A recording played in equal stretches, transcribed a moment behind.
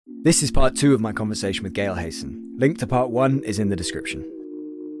This is part 2 of my conversation with Gail Hayssen. Link to part 1 is in the description.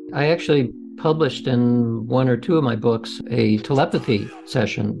 I actually published in one or two of my books a telepathy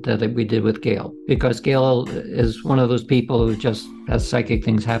session that we did with Gail, because Gail is one of those people who just has psychic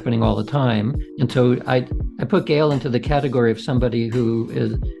things happening all the time. And so I put Gail into the category of somebody who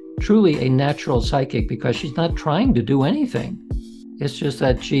is truly a natural psychic, because she's not trying to do anything. It's just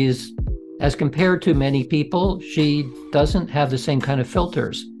that she's, as compared to many people, she doesn't have the same kind of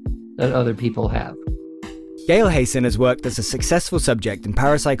filters that other people have. Gail Hayssen has worked as a successful subject in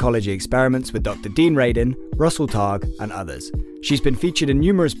parapsychology experiments with Dr. Dean Radin, Russell Targ, and others. She's been featured in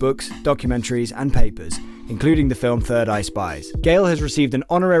numerous books, documentaries, and papers, including the film Third Eye Spies. Gail has received an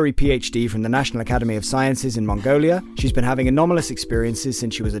honorary PhD from the National Academy of Sciences in Mongolia. She's been having anomalous experiences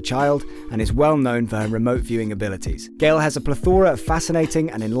since she was a child and is well known for her remote viewing abilities. Gail has a plethora of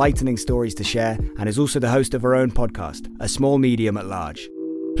fascinating and enlightening stories to share and is also the host of her own podcast, A Small Medium at Large.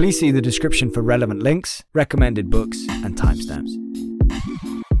 Please see the description for relevant links, recommended books, and timestamps.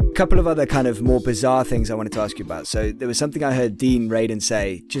 A couple of other kind of more bizarre things I wanted to ask you about. So there was something I heard Dean Radin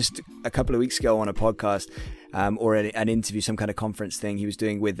say just a couple of weeks ago on a podcast or an interview, some kind of conference thing he was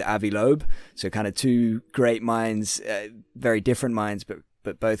doing with Avi Loeb. So kind of two great minds, very different minds, but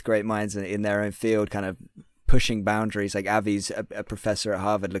both great minds in their own field, kind of pushing boundaries. Like Avi's a professor at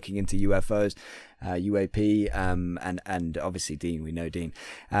Harvard looking into UFOs, UAP, and obviously Dean, we know Dean.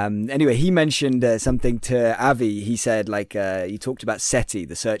 Anyway, he mentioned something to Avi. He said, he talked about SETI,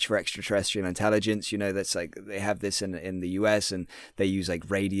 the search for extraterrestrial intelligence. You know, that's like, they have this in the US, and they use like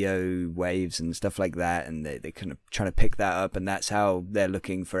radio waves and stuff like that, and they kind of trying to pick that up, and that's how they're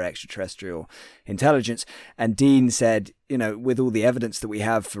looking for extraterrestrial intelligence. And Dean said, you know, with all the evidence that we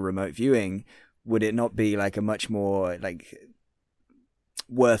have for remote viewing, would it not be like a much more like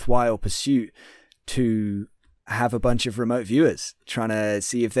worthwhile pursuit to have a bunch of remote viewers trying to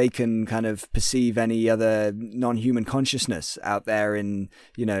see if they can kind of perceive any other non-human consciousness out there in,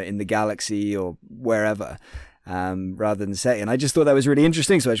 you know, in the galaxy or wherever, rather than say. And I just thought that was really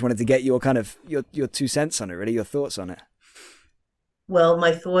interesting. So I just wanted to get your kind of your 2 cents on it, really, your thoughts on it. Well,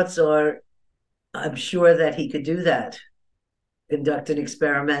 my thoughts are, I'm sure that he could do that, conduct an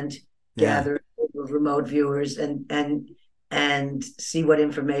experiment, gather remote viewers and see what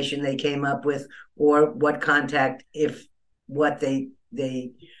information they came up with, or what contact, I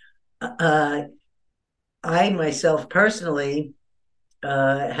myself personally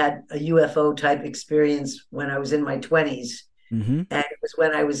had a UFO type experience when I was in my 20s. Mm-hmm. And it was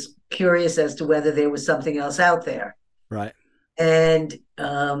when I was curious as to whether there was something else out there. Right. And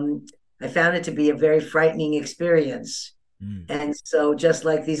I found it to be a very frightening experience. And so just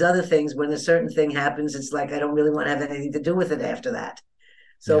like these other things, when a certain thing happens, it's like, I don't really want to have anything to do with it after that.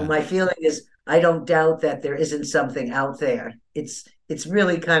 So my feeling is, I don't doubt that there isn't something out there. It's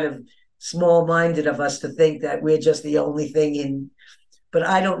really kind of small-minded of us to think that we're just the only thing in, but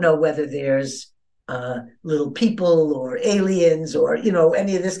I don't know whether there's little people or aliens or, you know,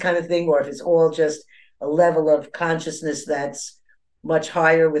 any of this kind of thing, or if it's all just a level of consciousness that's much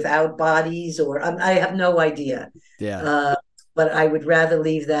higher without bodies, or I have no idea. Yeah. But I would rather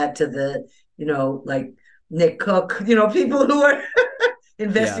leave that to the, you know, like Nick Cook, you know, people who are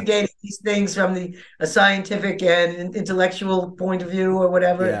investigating these things from a scientific and intellectual point of view or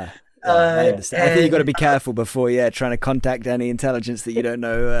whatever. Yeah. I understand. I think you've got to be careful before, trying to contact any intelligence that you don't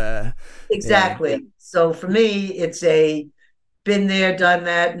know. Exactly. Yeah. So for me, it's been there, done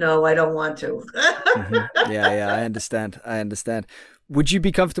that. No, I don't want to. Mm-hmm. Yeah, I understand. Would you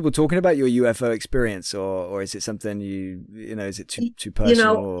be comfortable talking about your UFO experience, or is it something is it too personal? You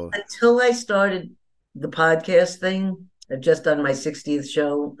know, until I started the podcast thing, I've just done my 60th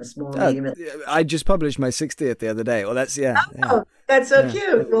show, A Small Medium. I just published my 60th the other day. Well, that's that's so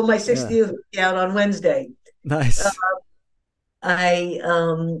cute. Well, my 60th will be out on Wednesday. Nice. I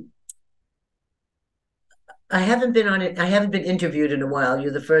haven't been on it. I haven't been interviewed in a while.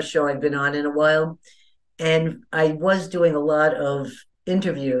 You're the first show I've been on in a while. And I was doing a lot of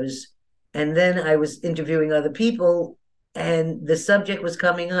interviews, and then I was interviewing other people, and the subject was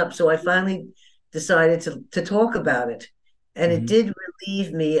coming up. So I finally decided to talk about it. And it did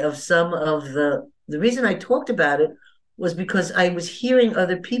relieve me of some of the reason I talked about it was because I was hearing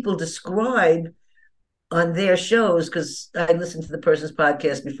other people describe on their shows, because I listen to the person's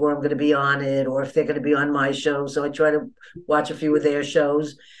podcast before I'm going to be on it, or if they're going to be on my show. So I try to watch a few of their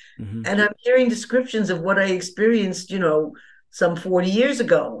shows. Mm-hmm. And I'm hearing descriptions of what I experienced, you know, some 40 years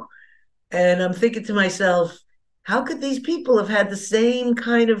ago. And I'm thinking to myself, how could these people have had the same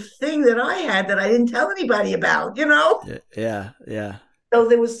kind of thing that I had that I didn't tell anybody about, you know? Yeah. So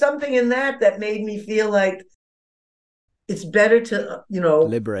there was something in that made me feel like it's better to,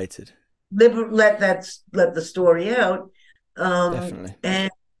 liberated. let the story out. Definitely.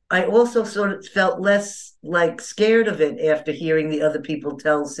 And I also sort of felt less like scared of it after hearing the other people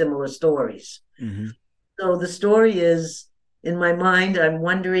tell similar stories. Mm-hmm. So the story is, in my mind, I'm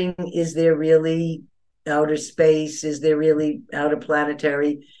wondering, is there really outer space? Is there really outer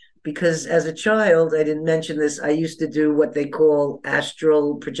planetary? Because as a child, I didn't mention this, I used to do what they call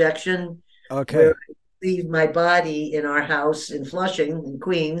astral projection, where Okay. I leave my body in our house in Flushing, in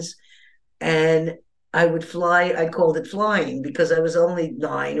Queens, and I would fly. I called it flying because I was only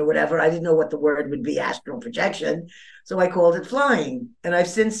 9 or whatever. I didn't know what the word would be, astral projection. So I called it flying. And I've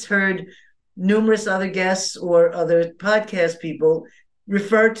since heard numerous other guests or other podcast people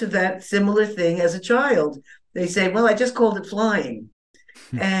refer to that similar thing as a child. They say, well, I just called it flying.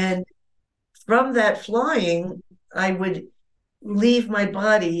 And from that flying, I would leave my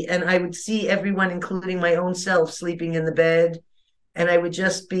body and I would see everyone, including my own self, sleeping in the bed. And I would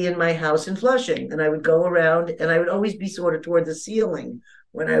just be in my house in Flushing. And I would go around and I would always be sort of toward the ceiling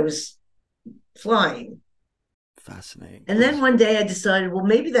when I was flying. Fascinating. And then one day I decided, well,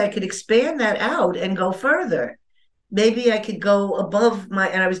 maybe I could expand that out and go further. Maybe I could go above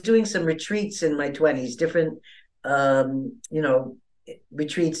and I was doing some retreats in my 20s, different,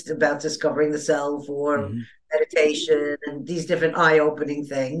 retreats about discovering the self or meditation and these different eye-opening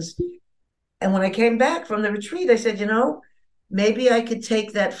things. And when I came back from the retreat, I said, maybe I could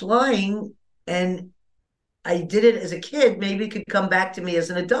take that flying, and I did it as a kid, maybe it could come back to me as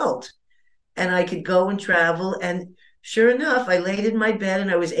an adult and I could go and travel. And sure enough, I laid in my bed and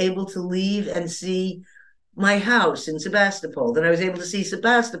I was able to leave and see my house in Sebastopol. Then I was able to see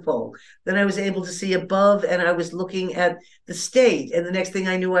Sebastopol. Then I was able to see above, and I was looking at the state. And the next thing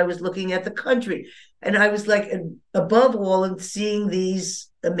I knew, I was looking at the country. And I was like above all and seeing these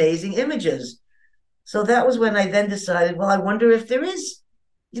amazing images. So that was when I then decided, well, I wonder if there is,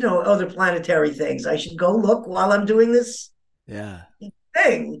 other planetary things. I should go look while I'm doing this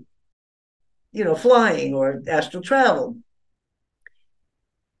thing, flying or astral travel.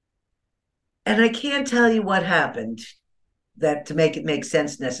 And I can't tell you what happened that to make it make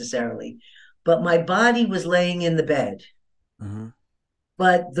sense necessarily, but my body was laying in the bed,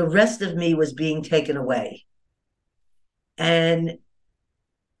 but the rest of me was being taken away. And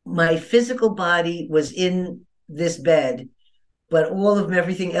my physical body was in this bed, but all of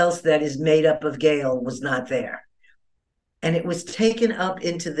everything else that is made up of Gail was not there. And it was taken up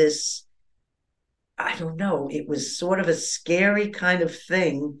into this, I don't know, it was sort of a scary kind of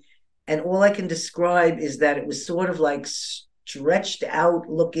thing. And all I can describe is that it was sort of like stretched out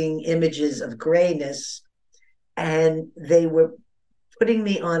looking images of grayness. And they were putting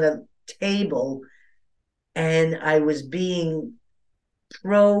me on a table and I was being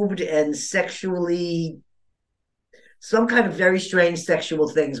probed and sexually, some kind of very strange sexual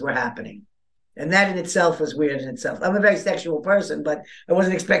things were happening. And that in itself was weird in itself. I'm a very sexual person, but I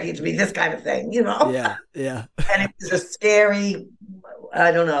wasn't expecting it to be this kind of thing, Yeah. And it was a scary,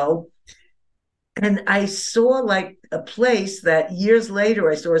 I don't know. And I saw like a place that years later,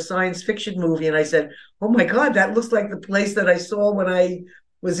 I saw a science fiction movie and I said, oh my God, that looks like the place that I saw when I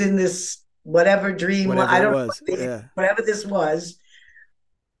was in this whatever dream. Whatever I don't know, whatever this was.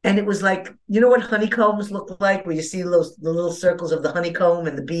 And it was like, what honeycombs look like, where you see the little circles of the honeycomb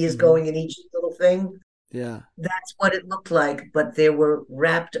and the bee is going in each little thing? Yeah. That's what it looked like, but they were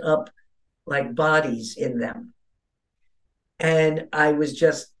wrapped up like bodies in them. And I was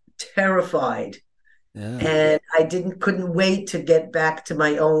just terrified. Yeah. And I couldn't wait to get back to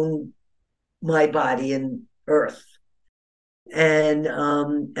my body and Earth. And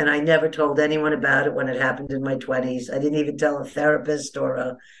I never told anyone about it when it happened in my 20s. I didn't even tell a therapist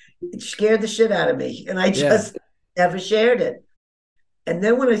it scared the shit out of me. And I just never shared it. And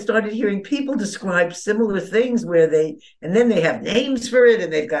then when I started hearing people describe similar things and then they have names for it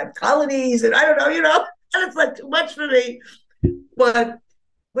and they've got colonies and I don't know, and it's like too much for me. But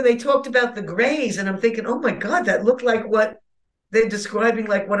when they talked about the grays, and I'm thinking, oh my God, that looked like what they're describing,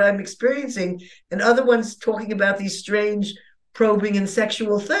 like what I'm experiencing. And other ones talking about these strange probing and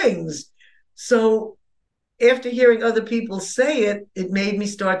sexual things. So after hearing other people say it, it made me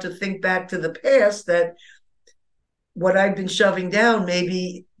start to think back to the past, that what I've been shoving down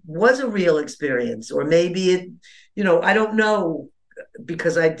maybe was a real experience, or maybe it, I don't know,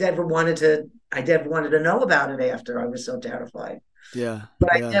 because I never wanted to know about it after I was so terrified. Yeah.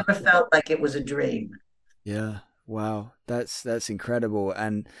 But I never felt like it was a dream. Yeah. Wow. That's incredible.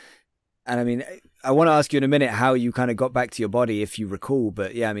 And I mean, I want to ask you in a minute how you kind of got back to your body, if you recall.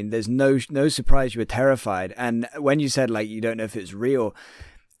 But yeah, I mean, there's no surprise you were terrified. And when you said like you don't know if it's real,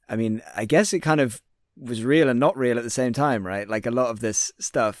 I mean, I guess it kind of was real and not real at the same time, right? Like a lot of this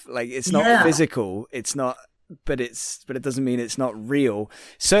stuff, like it's not physical, it's not, but it doesn't mean it's not real.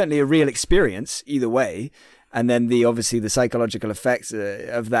 Certainly a real experience either way. And then obviously the psychological effects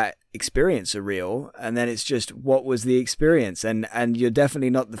of that experience are real. And then it's just, what was the experience? And you're definitely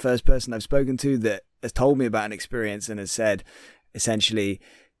not the first person I've spoken to that has told me about an experience and has said, essentially,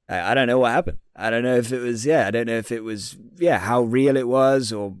 I don't know what happened. I don't know if it was, how real it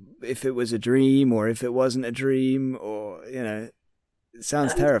was, or if it was a dream, or if it wasn't a dream, or, it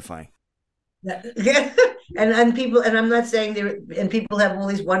sounds terrifying. Yeah. And people, and I'm not saying people have all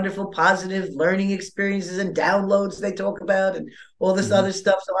these wonderful positive learning experiences and downloads they talk about and all this other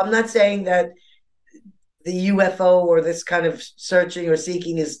stuff. So I'm not saying that the UFO or this kind of searching or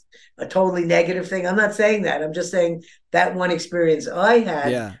seeking is a totally negative thing. I'm not saying that. I'm just saying that one experience I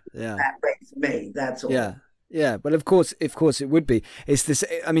had, that way for me. That's all. Yeah, but of course it would be. It's this.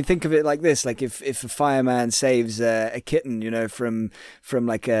 I mean, think of it like this: like if a fireman saves a kitten, from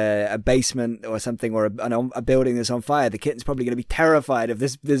like a basement or something, or a building that's on fire, the kitten's probably going to be terrified of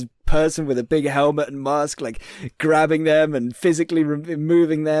this person with a big helmet and mask, like grabbing them and physically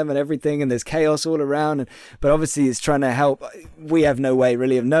moving them and everything, and there's chaos all around. But obviously, it's trying to help. We have no way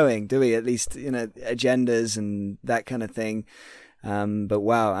really of knowing, do we? At least agendas and that kind of thing. But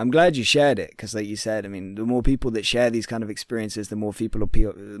wow, I'm glad you shared it, because like you said, I mean, the more people that share these kind of experiences, the more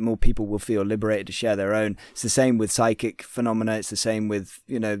people will feel liberated to share their own. It's the same with psychic phenomena. It's the same with,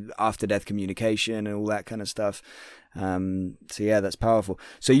 after death communication and all that kind of stuff. So yeah, that's powerful.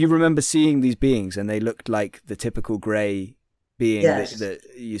 So you remember seeing these beings and they looked like the typical gray being that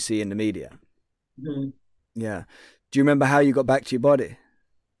you see in the media. Mm-hmm. Yeah. Do you remember how you got back to your body?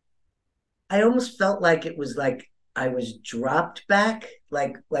 I almost felt like it was like I was dropped back,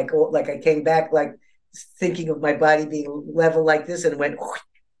 like I came back, like thinking of my body being level like this, and went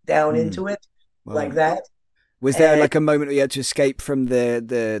down into it, like that. Was there like a moment where you had to escape from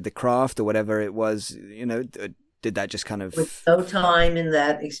the craft or whatever it was? Did that just kind of? With no time in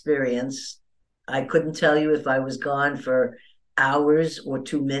that experience, I couldn't tell you if I was gone for hours or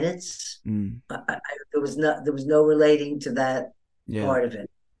 2 minutes. There was no relating to that part of it.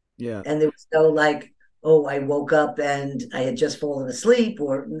 Yeah, and there was no like, oh, I woke up and I had just fallen asleep,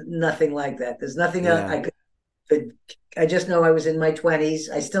 or nothing like that. There's nothing I could. I just know I was in my 20s.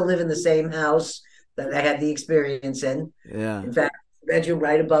 I still live in the same house that I had the experience in. Yeah. In fact, bedroom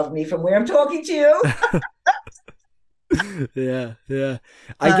right above me from where I'm talking to you. Yeah.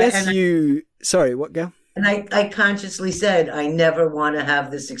 I guess sorry, what, Gail? And I consciously said, I never want to have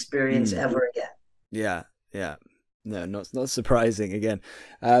this experience ever again. Yeah. No, not surprising again.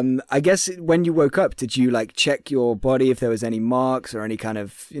 I guess when you woke up, did you like check your body if there was any marks or any kind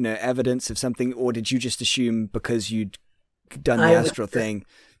of, evidence of something, or did you just assume because you'd done the astral thing?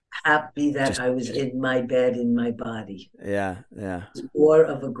 Happy that I was in my bed, in my body. Yeah. It's more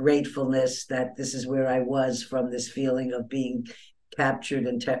of a gratefulness that this is where I was, from this feeling of being captured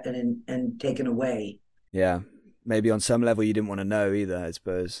and taken away. Yeah. Maybe on some level you didn't want to know either, I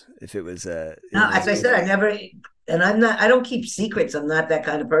suppose, if it was no, as I said, I don't keep secrets. I'm not that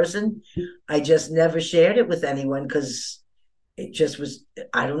kind of person. I just never shared it with anyone, because it just was,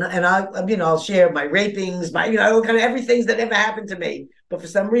 I don't know. And I'll share my rapings, my, kind of everything that ever happened to me. But for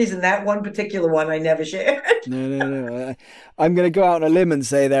some reason, that one particular one I never shared. No. I'm going to go out on a limb and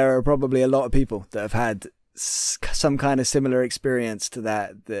say there are probably a lot of people that have had some kind of similar experience to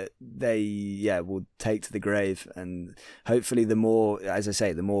that they will take to the grave. And hopefully the more, as I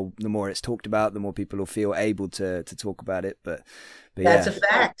say, the more it's talked about, the more people will feel able to talk about it. But that's a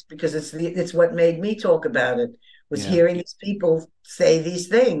fact, because it's what made me talk about it, was hearing these people say these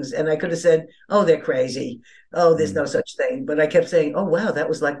things. And I could have said, oh, they're crazy, oh, there's no such thing, but I kept saying, oh wow, that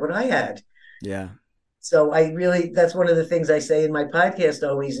was like what I had. So that's one of the things I say in my podcast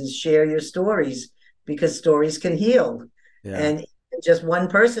always, is share your stories, because stories can heal. And just one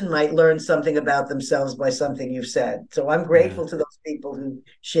person might learn something about themselves by something you've said. So I'm grateful to those people who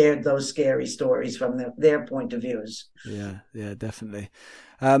shared those scary stories from their point of views. Yeah, definitely.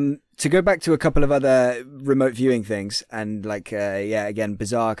 To go back to a couple of other remote viewing things, and like, again,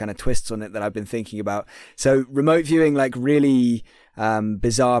 bizarre kind of twists on it that I've been thinking about. So remote viewing, like really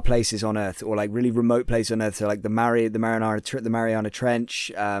bizarre places on Earth, or like really remote places on Earth. So like the Mariana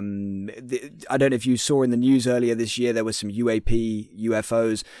Trench. I don't know if you saw in the news earlier this year, there was some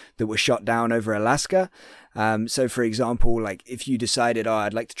UFOs that were shot down over Alaska. So for example, like if you decided,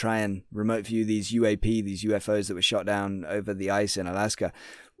 I'd like to try and remote view these UFOs that were shot down over the ice in Alaska,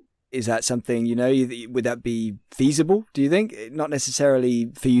 is that something, would that be feasible, do you think? Not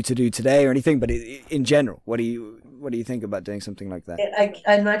necessarily for you to do today or anything, but in general, what What do you think about doing something like that?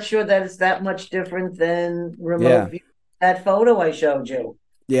 I'm not sure that it's that much different than remote view. That photo I showed you.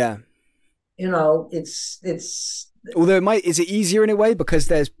 Yeah. It's although is it easier in a way because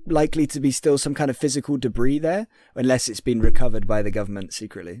there's likely to be still some kind of physical debris there, unless it's been recovered by the government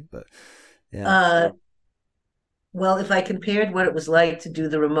secretly. But yeah. Well, if I compared what it was like to do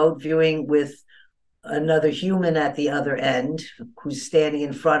the remote viewing with another human at the other end who's standing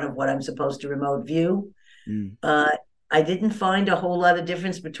in front of what I'm supposed to remote view, I didn't find a whole lot of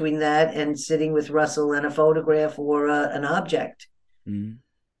difference between that and sitting with Russell and a photograph or an object.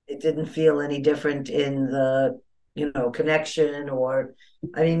 It didn't feel any different in the connection, or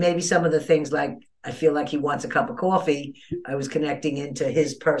I mean, maybe some of the things like I feel like he wants a cup of coffee, I was connecting into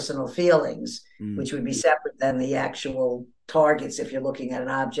his personal feelings, which would be separate than the actual targets if you're looking at an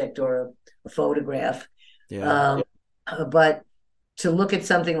object or a photograph. But to look at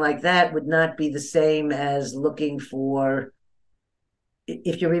something like that would not be the same as looking for,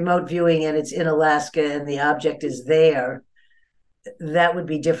 if you're remote viewing and it's in Alaska and the object is there, that would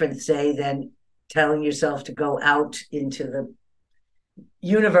be different, say, than telling yourself to go out into the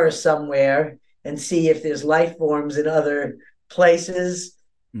universe somewhere and see if there's life forms in other places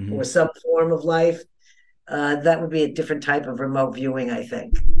or some form of life. That would be a different type of remote viewing, I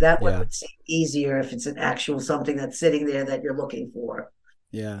think. That one would seem easier if it's an actual something that's sitting there that you're looking for.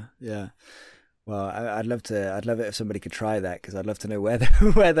 Yeah. Well, I'd love it if somebody could try that, because I'd love to know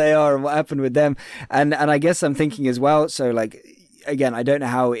where they are and what happened with them. And I guess I'm thinking as well, so like, again, I don't know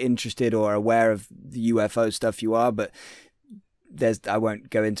how interested or aware of the UFO stuff you are, but I won't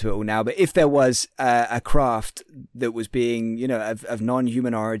go into it all now, but if there was a craft that was being, of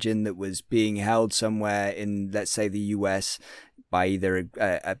non-human origin, that was being held somewhere in, let's say, the US by either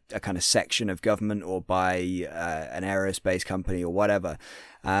a kind of section of government or by an aerospace company or whatever,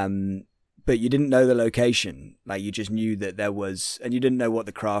 but you didn't know the location, like you just knew that there was, and you didn't know what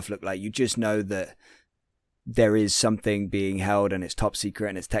the craft looked like, you just know that there is something being held and it's top secret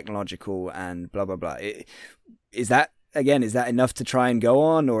and it's technological and blah, blah, blah. Is that enough to try and go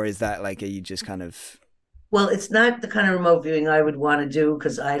on, or is that like, are you just kind of... Well, it's not the kind of remote viewing I would want to do,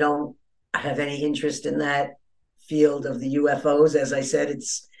 because I don't have any interest in that field of the UFOs. As I said,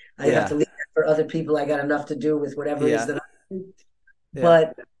 I have to leave it for other people. I got enough to do with whatever it is that I do.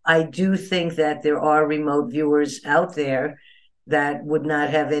 But I do think that there are remote viewers out there that would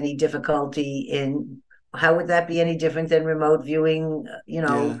not have any difficulty in... How would that be any different than remote viewing,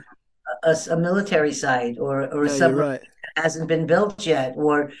 a military site or a submarine that hasn't been built yet,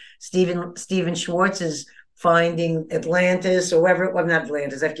 or Stephen Schwartz is finding Atlantis or wherever, well, not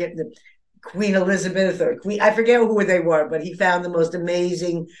Atlantis, I forget, the Queen Elizabeth or I forget who they were, but he found the most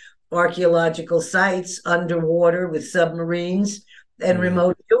amazing archaeological sites underwater with submarines and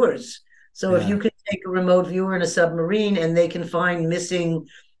remote viewers. So if you can take a remote viewer in a submarine and they can find missing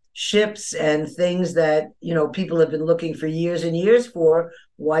ships and things that people have been looking for years and years for,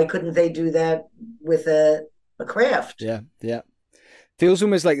 why couldn't they do that with a craft? Feels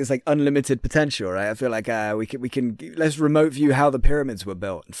almost like there's like unlimited potential, right? I feel like we can let's remote view how the pyramids were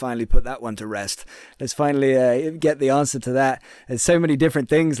built and finally put that one to rest. Let's finally get the answer to that. There's so many different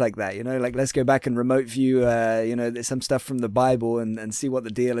things like that, like let's go back and remote view there's some stuff from the Bible and see what the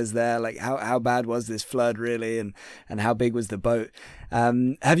deal is there, like how bad was this flood really, and how big was the boat.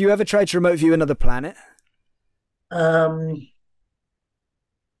 Have you ever tried to remote view another planet? I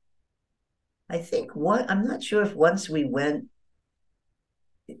think I'm not sure if once we went,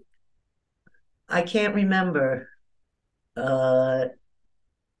 I can't remember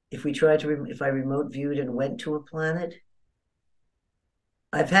if we tried to, if I remote viewed and went to a planet.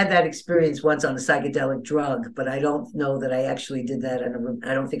 I've had that experience once on a psychedelic drug, but I don't know that I actually did that.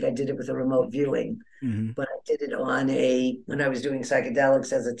 I don't think I did it with a remote viewing, but I did it when I was doing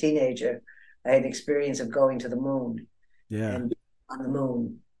psychedelics as a teenager. I had an experience of going to the moon. And on the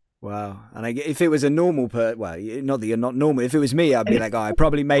moon. Wow. And if it was a normal not that you're not normal. If it was me, I'd be like, I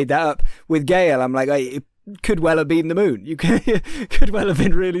probably made that up. With Gail, I'm like, it could well have been the moon. You could well have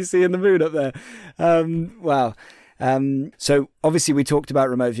been really seeing the moon up there. Wow. So obviously we talked about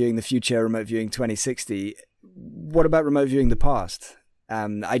remote viewing the future, remote viewing 2060. What about remote viewing the past?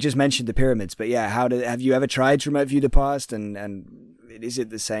 I just mentioned the pyramids, but have you ever tried to remote view the past, and is it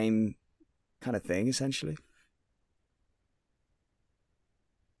the same kind of thing essentially?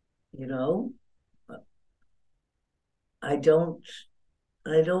 I don't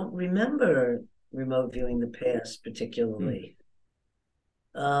remember remote viewing the past particularly.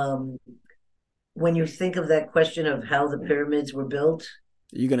 When you think of that question of how the pyramids were built,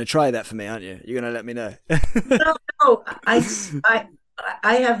 you're going to try that for me, aren't you? You're going to let me know. No,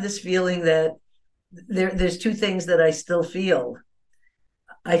 I have this feeling that there's two things that I still feel.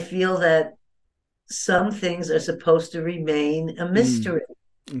 I feel that some things are supposed to remain a mystery.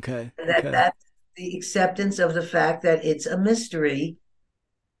 Okay. And that's the acceptance of the fact that it's a mystery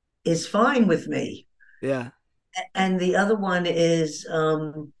is fine with me. Yeah. And the other one is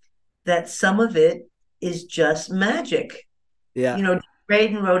that some of it is just magic. Yeah.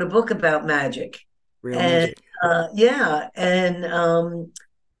 Braden wrote a book about magic. Real And magic. yeah, and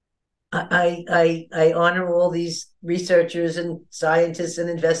I honor all these researchers and scientists and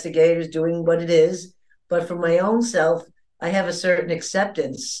investigators doing what it is, but for my own self, I have a certain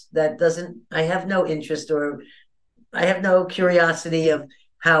acceptance that doesn't. I have no interest or I have no curiosity of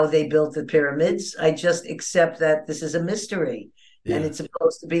how they built the pyramids. I just accept that this is a mystery, and it's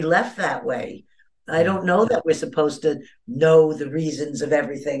supposed to be left that way. I don't know that we're supposed to know the reasons of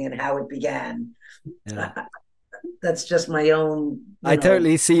everything and how it began. That's just my own. I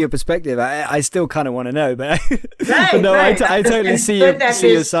totally see your perspective. I still kind of want to know, but, right, but no, right. I totally see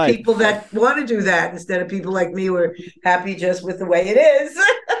your side. People that want to do that instead of people like me who are happy just with the way it is.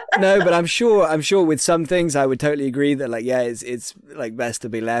 No, but I'm sure with some things I would totally agree that like it's like best to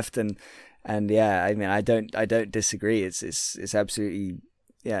be left and yeah, I mean I don't disagree. It's absolutely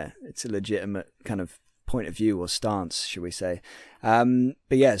it's a legitimate kind of point of view or stance, should we say.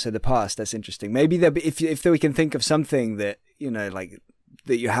 But yeah, so the past, that's interesting. Maybe if we can think of something that, like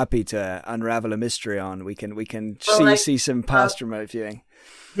that you're happy to unravel a mystery on, we can see some past remote viewing.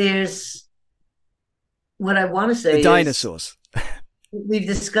 There's what I want to say the dinosaurs. We've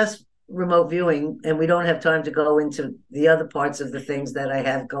discussed remote viewing and we don't have time to go into the other parts of the things that I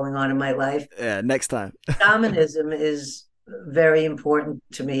have going on in my life. Yeah, next time. Shamanism is very important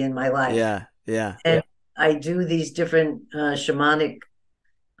to me in my life. Yeah. And I do these different shamanic,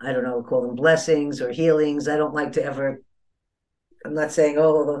 I don't know, call them blessings or healings. I don't like to ever, I'm not saying,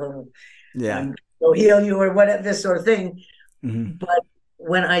 I'll heal you or whatever, this sort of thing. Mm-hmm. But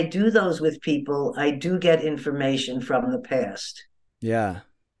when I do those with people, I do get information from the past. Yeah.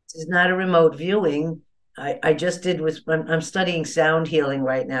 This is not a remote viewing. I just did I'm studying sound healing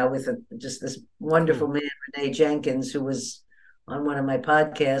right now with just this wonderful man, Renee Jenkins, who was on one of my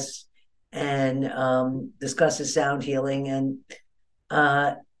podcasts and discusses sound healing. And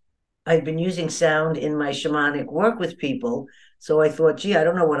I've been using sound in my shamanic work with people. So I thought, I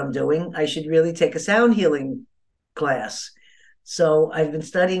don't know what I'm doing. I should really take a sound healing class. So I've been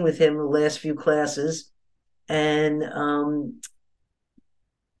studying with him the last few classes. And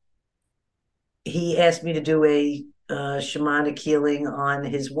he asked me to do a shamanic healing on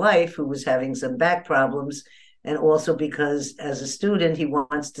his wife, who was having some back problems. And also because as a student, he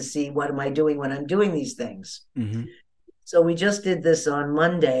wants to see what am I doing when I'm doing these things. Mm-hmm. So we just did this on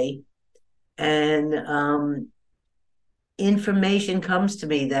Monday. And information comes to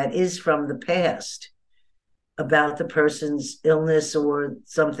me that is from the past about the person's illness or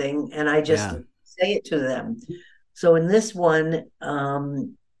something. And I just say it to them. So in this one,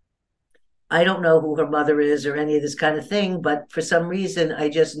 I don't know who her mother is or any of this kind of thing, but for some reason, I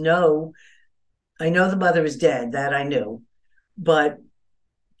just know, I know the mother is dead, that I knew, but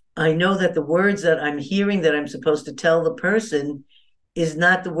I know that the words that I'm hearing that I'm supposed to tell the person is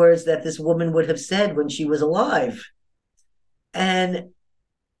not the words that this woman would have said when she was alive. And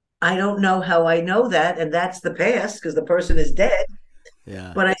I don't know how I know that, and that's the past because the person is dead.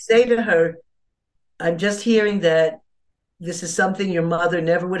 Yeah. But I say to her, I'm just hearing that this is something your mother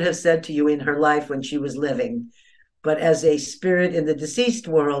never would have said to you in her life when she was living. But as a spirit in the deceased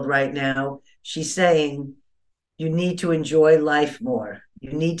world right now, she's saying, you need to enjoy life more.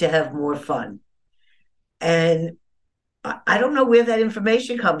 You need to have more fun. And I don't know where that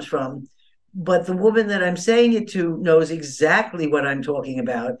information comes from, but the woman that I'm saying it to knows exactly what I'm talking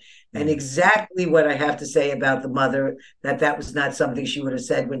about and exactly what I have to say about the mother, that was not something she would have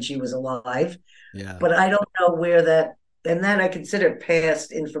said when she was alive. Yeah. But I don't know where that, and that I consider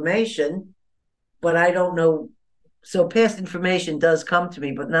past information, but I don't know. So past information does come to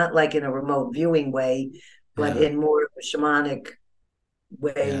me, but not like in a remote viewing way, but in more of a shamanic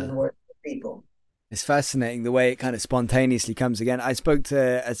way in working with people. It's fascinating the way it kind of spontaneously comes again. I spoke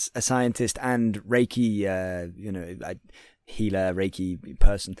to a scientist and Reiki, healer, Reiki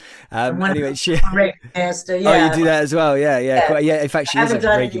person. Anyway, she. Reiki master, Oh, you do that as well? Yeah. In fact, she is a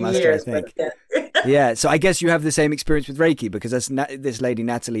Reiki master, I think. Yeah. So I guess you have the same experience with Reiki because this lady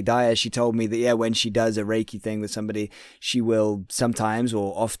Natalie Dyer. She told me that when she does a Reiki thing with somebody, she will sometimes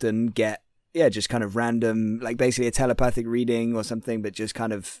or often get just kind of random, like basically a telepathic reading or something, but just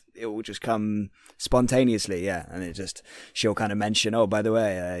kind of it will just come spontaneously, and she'll kind of mention, oh, by the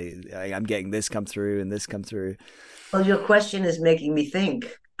way, I'm getting this come through and this come through. Well, your question is making me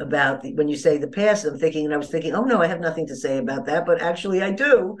think. about when you say the past, I'm thinking, and I was thinking, oh no, I have nothing to say about that, but actually I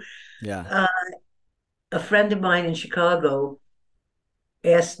do. Yeah. A friend of mine in Chicago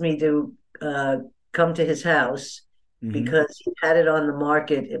asked me to come to his house because he had it on the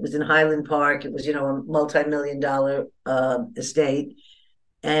market. It was in Highland Park. It was, a multi-million-dollar estate,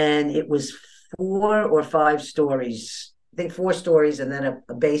 and it was 4 or 5 stories. I think 4 stories, and then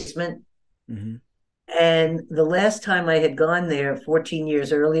a basement. And the last time I had gone there 14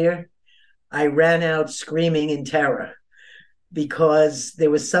 years earlier, I ran out screaming in terror because there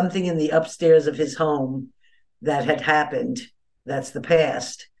was something in the upstairs of his home that had happened. That's the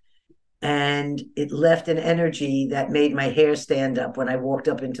past. And it left an energy that made my hair stand up when I walked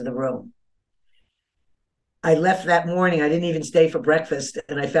up into the room. I left that morning. I didn't even stay for breakfast,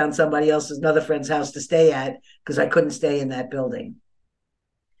 and I found somebody else's, another friend's house to stay at because I couldn't stay in that building.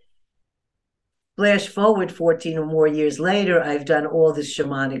 Flash forward 14 or more years later, I've done all this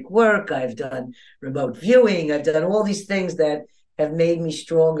shamanic work. I've done remote viewing. I've done all these things that have made me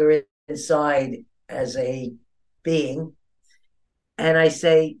stronger inside as a being. And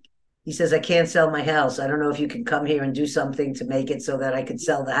he says, I can't sell my house. I don't know if you can come here and do something to make it so that I could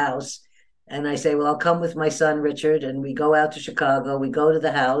sell the house. And I say, well, I'll come with my son, Richard. And we go out to Chicago. We go to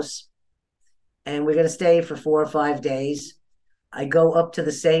the house, and we're going to stay for 4 or 5 days. I go up to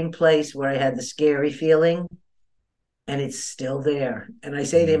the same place where I had the scary feeling, and it's still there. And I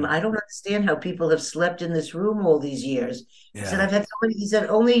say to him, I don't understand how people have slept in this room all these years. Yeah. He said, I've had so many. He said,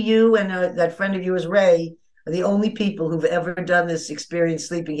 only you and that friend of yours, Ray, are the only people who've ever done this experience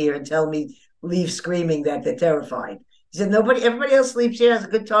sleeping here and tell me leave screaming that they're terrified. He said, everybody else sleeps here, has a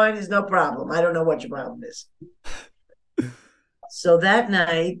good time. There's no problem. I don't know what your problem is. So that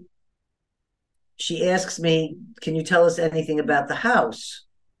night, she asks me, can you tell us anything about the house?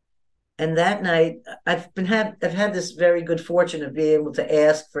 And that night, I've had this very good fortune of being able to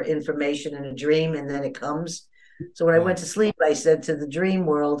ask for information in a dream, and then it comes. So when I went to sleep, I said to the dream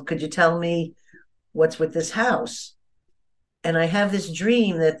world, could you tell me what's with this house? And I have this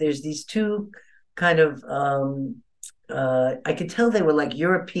dream that there's these two kind of, I could tell they were like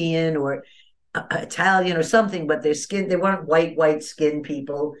European or Italian or something, but they weren't white skinned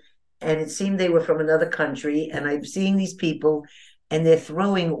people. And it seemed they were from another country. And I'm seeing these people, and they're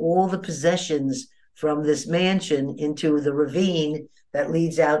throwing all the possessions from this mansion into the ravine that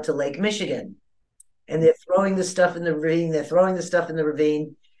leads out to Lake Michigan. And they're throwing the stuff in the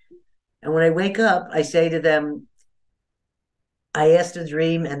ravine. And when I wake up, I say to them, I asked a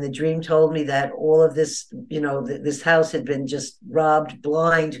dream, and the dream told me that all of this, this house had been just robbed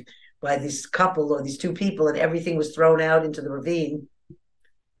blind by this couple or these two people, and everything was thrown out into the ravine.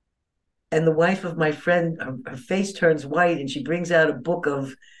 And the wife of my friend, her face turns white, and she brings out a book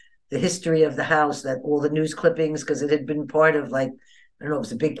of the history of the house, that all the news clippings, because it had been part of, like, I don't know, it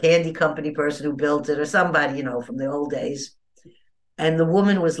was a big candy company person who built it or somebody, from the old days. And the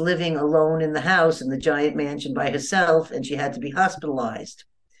woman was living alone in the house in the giant mansion by herself, and she had to be hospitalized.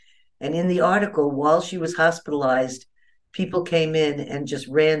 And in the article, while she was hospitalized, people came in and just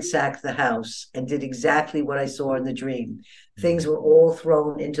ransacked the house and did exactly what I saw in the dream. Things were all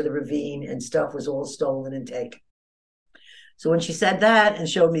thrown into the ravine, and stuff was all stolen and taken. So when she said that and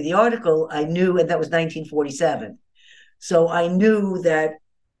showed me the article, I knew, and that was 1947. So I knew that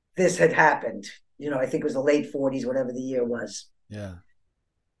this had happened. I think it was the late 40s, whatever the year was. Yeah.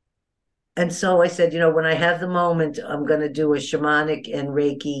 And so I said, when I have the moment, I'm going to do a shamanic and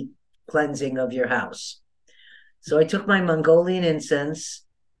Reiki cleansing of your house. So I took my Mongolian incense,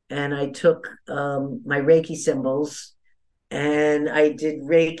 and I took my Reiki symbols, and I did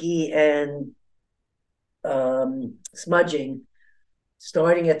Reiki and smudging,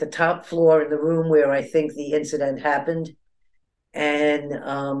 starting at the top floor in the room where I think the incident happened,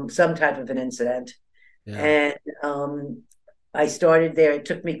 and some type of an incident. Yeah. And I started there. It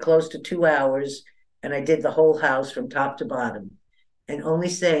took me close to 2 hours, and I did the whole house from top to bottom, and only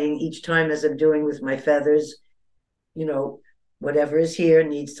saying each time, as I'm doing with my feathers, whatever is here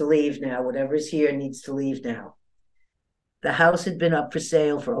needs to leave now. Whatever is here needs to leave now. The house had been up for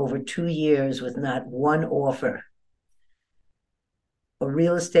sale for over 2 years with not one offer. A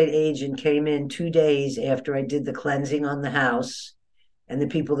real estate agent came in 2 days after I did the cleansing on the house, and the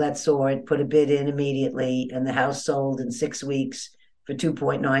people that saw it put a bid in immediately, and the house sold in 6 weeks for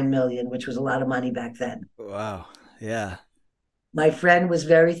 $2.9 million, which was a lot of money back then. Wow. Yeah. My friend was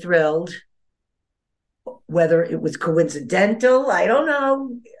very thrilled. Whether it was coincidental, I don't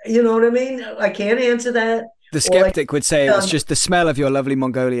know. You know what I mean? I can't answer that. The skeptic would say it was just the smell of your lovely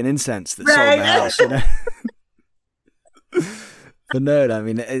Mongolian incense that sold the house. But no, I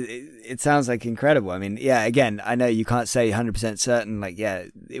mean, it sounds like incredible. I mean, yeah, again, I know you can't say 100% certain, like, yeah,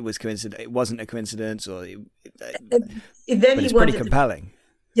 it was coincidence, it wasn't a coincidence, And then but he it's pretty wanted to, compelling.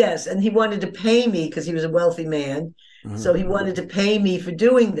 yes, and he wanted to pay me because he was a wealthy man. So he wanted to pay me for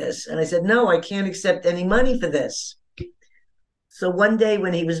doing this. And I said, no, I can't accept any money for this. So one day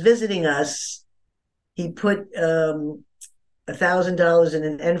when he was visiting us, he put $1,000 in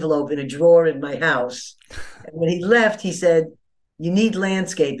an envelope in a drawer in my house. And when he left, he said, you need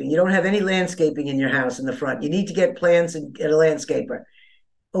landscaping. You don't have any landscaping in your house in the front. You need to get plants and get a landscaper.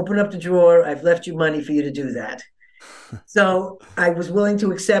 Open up the drawer. I've left you money for you to do that. So I was willing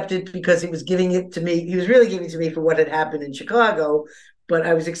to accept it because he was giving it to me. He was really giving it to me for what had happened in Chicago, but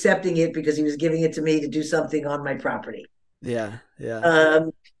I was accepting it because he was giving it to me to do something on my property. Yeah, yeah.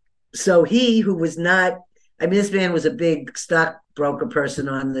 So he, who was not, I mean, this man was a big stockbroker person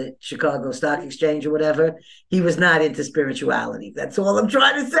on the Chicago Stock Exchange or whatever. He was not into spirituality. That's all I'm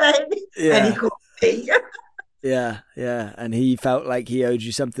trying to say. Yeah. And he called me. Yeah, yeah. And he felt like he owed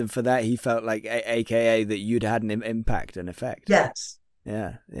you something for that. He felt like, AKA, that you'd had an impact and effect. Yes.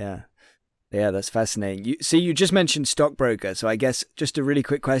 Yeah, yeah. Yeah, that's fascinating. You just mentioned stockbroker. So I guess just a really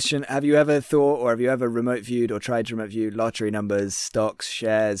quick question. Have you ever thought, or have you ever remote viewed or tried to remote view lottery numbers, stocks,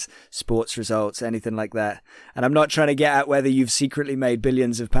 shares, sports results, anything like that? And I'm not trying to get at whether you've secretly made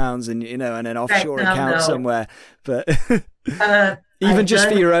billions of pounds and, in an offshore account somewhere, but even just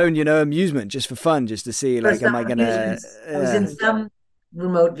for your own, amusement, just for fun, just to see, like, am I going to... I was in some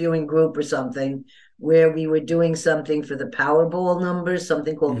remote viewing group or something where we were doing something for the Powerball numbers,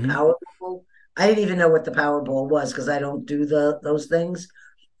 something called Powerball. I didn't even know what the Powerball was because I don't do those things.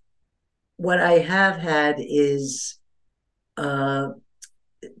 What I have had is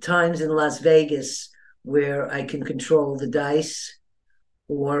times in Las Vegas where I can control the dice,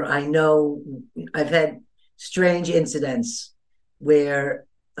 or I know I've had strange incidents where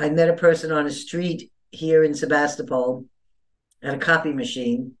I met a person on a street here in Sebastopol at a copy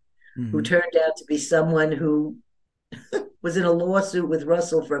machine who turned out to be someone who was in a lawsuit with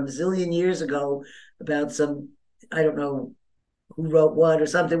Russell from a zillion years ago about some, I don't know who wrote what or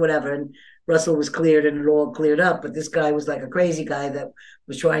something, whatever. And Russell was cleared and it all cleared up. But this guy was like a crazy guy that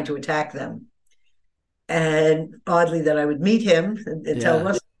was trying to attack them. And oddly, that I would meet him and tell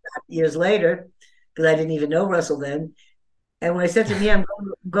Russell that years later, because I didn't even know Russell then. And when I said to him,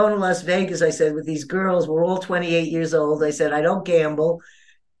 I'm going to Las Vegas, I said, with these girls, we're all 28 years old. I said, I don't gamble.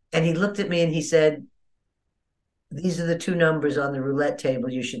 And he looked at me and he said, these are the two numbers on the roulette table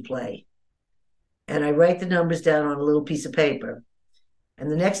you should play. And I write the numbers down on a little piece of paper.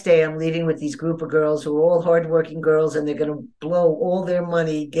 And the next day I'm leaving with these group of girls who are all hardworking girls, and they're going to blow all their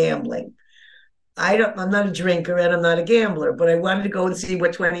money gambling. I'm not a drinker and I'm not a gambler, but I wanted to go and see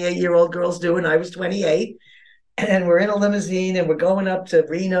what 28-year-old girls do. And I was 28. And we're in a limousine and we're going up to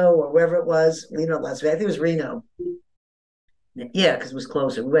Reno or wherever it was. Reno, Las Vegas. I think it was Reno. Yeah, because it was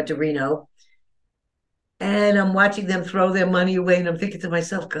closer. We went to Reno. And I'm watching them throw their money away. And I'm thinking to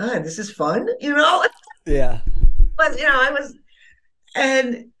myself, God, this is fun, Yeah. But,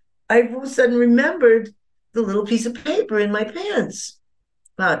 and I all of a sudden remembered the little piece of paper in my pants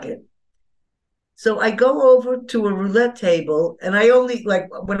pocket. So I go over to a roulette table, and I only, like,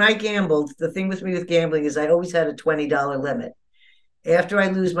 when I gambled, the thing with me with gambling is I always had a $20 limit. After I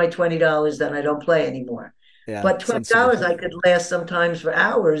lose my $20, then I don't play anymore. Yeah, but $20 I could last sometimes for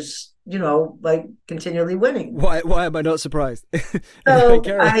hours, by continually winning. Why am I not surprised? So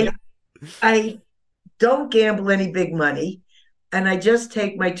I don't gamble any big money, and I just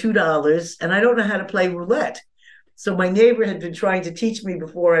take my $2, and I don't know how to play roulette. So my neighbor had been trying to teach me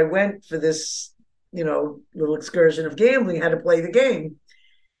before I went for this little excursion of gambling, how to play the game.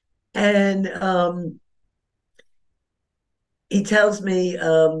 And he tells me,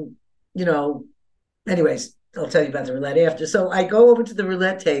 anyways, I'll tell you about the roulette after. So I go over to the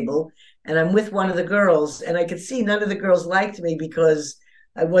roulette table and I'm with one of the girls, and I could see none of the girls liked me because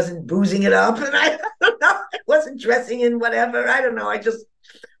I wasn't boozing it up, and I don't know, I wasn't dressing in whatever. I don't know. I just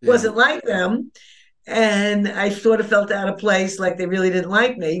wasn't like them. And I sort of felt out of place, like they really didn't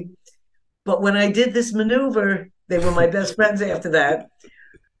like me. But when I did this maneuver, they were my best friends after that.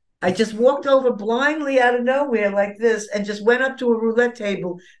 I just walked over blindly out of nowhere like this and just went up to a roulette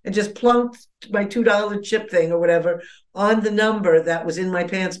table and just plunked my $2 chip thing or whatever on the number that was in my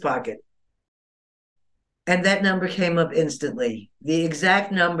pants pocket. And that number came up instantly. The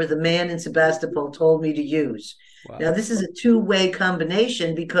exact number the man in Sebastopol told me to use. Wow. Now, this is a two-way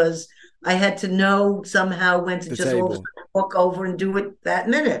combination because I had to know somehow when to just walk over and do it that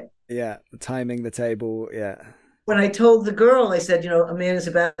minute. Yeah, timing the table, yeah. When I told the girl, I said, a man in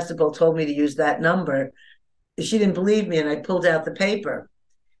Sebastopol told me to use that number. she didn't believe me, and I pulled out the paper.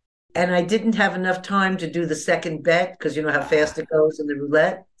 And I didn't have enough time to do the second bet because you know how fast it goes in the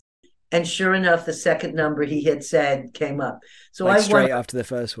roulette. And sure enough, the second number he had said came up. So like I won straight after the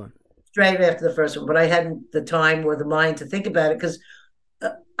first one. straight after the first one, but I hadn't the time or the mind to think about it because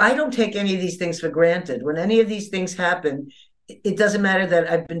I don't take any of these things for granted. When any of these things happen, it doesn't matter that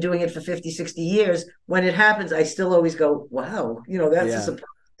I've been doing it for 50, 60 years. When it happens, I still always go, wow, that's a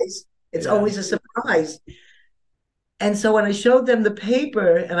surprise. It's always a surprise. And so when I showed them the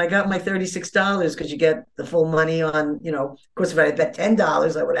paper and I got my $36 because you get the full money on, of course, if I had bet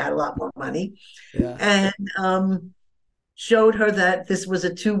 $10, I would have had a lot more money. Yeah. And showed her that this was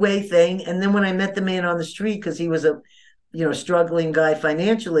a two-way thing. And then when I met the man on the street, because he was a, struggling guy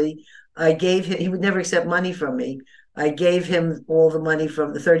financially, I gave him, he would never accept money from me. I gave him all the money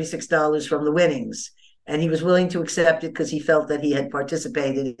from the $36 from the winnings. And he was willing to accept it because he felt that he had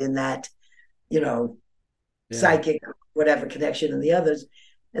participated in that, psychic, whatever connection and the others.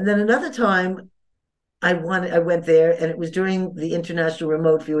 And then another time I went there and it was during the International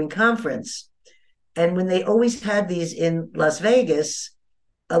Remote Viewing Conference. And when they always had these in Las Vegas,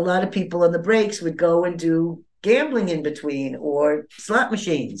 a lot of people on the breaks would go and do gambling in between or slot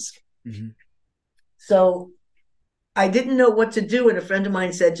machines. Mm-hmm. So I didn't know what to do. And a friend of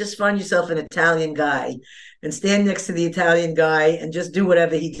mine said, just find yourself an Italian guy and stand next to the Italian guy and just do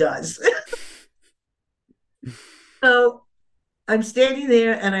whatever he does. So I'm standing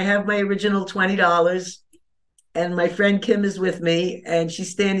there and I have my original $20 and my friend Kim is with me and she's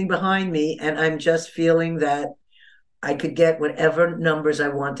standing behind me and I'm just feeling that I could get whatever numbers I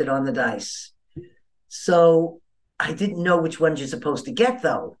wanted on the dice. So I didn't know which ones you're supposed to get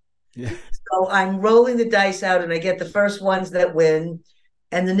though. Yeah. So I'm rolling the dice out and I get the first ones that win.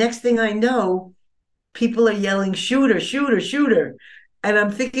 And the next thing I know, people are yelling, shooter, shooter, shooter. And I'm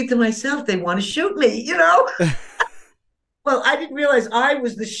thinking to myself, they want to shoot me, Well, I didn't realize I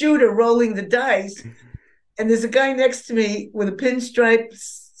was the shooter rolling the dice. And there's a guy next to me with a pinstripe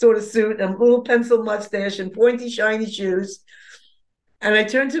sort of suit and a little pencil mustache and pointy, shiny shoes. And I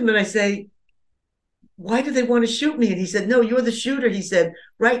turned to him and I say, why do they want to shoot me? And he said, no, you're the shooter. He said,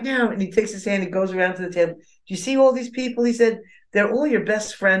 right now. And he takes his hand and goes around to the table. Do you see all these people? He said, they're all your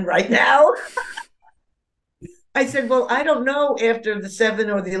best friend right now. I said, well, I don't know after the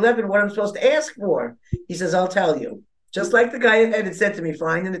 7 or the 11 what I'm supposed to ask for. He says, I'll tell you. Just like the guy ahead had said to me,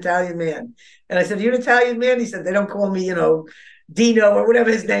 find an Italian man. And I said, you're an Italian man? He said, they don't call me, Dino or whatever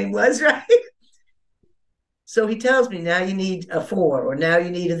his name was, right? So he tells me, now you need a 4 or now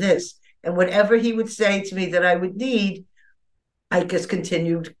you need a this. And whatever he would say to me that I would need, I just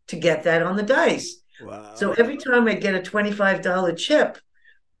continued to get that on the dice. Wow. So every time I'd get a $25 chip,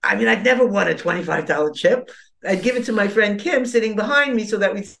 I'd never won a $25 chip. I'd give it to my friend Kim sitting behind me so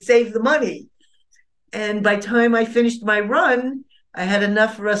that we'd save the money. And by the time I finished my run, I had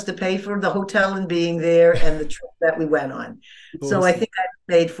enough for us to pay for the hotel and being there and the trip that we went on. Awesome. So I think I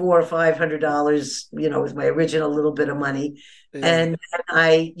made $400 or $500, with my original little bit of money. Yeah. And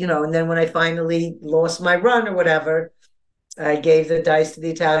and then when I finally lost my run or whatever, I gave the dice to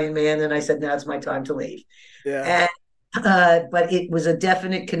the Italian man and I said, now it's my time to leave. Yeah. And, but it was a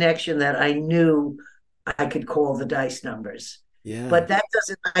definite connection that I knew I could call the dice numbers. Yeah. But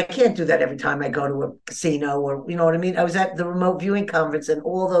I can't do that every time I go to a casino or, you know what I mean? I was at the remote viewing conference and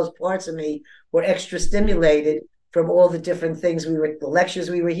all those parts of me were extra stimulated from all the different things the lectures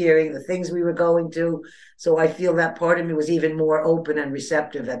we were hearing, the things we were going to. So I feel that part of me was even more open and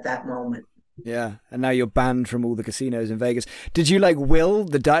receptive at that moment. Yeah, and now you're banned from all the casinos in Vegas. Did you will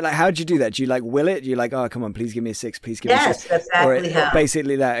the die? Like, how'd you do that? Do you will it? Do you oh, come on, please give me a 6, please give me a 6. Yes, that's exactly how.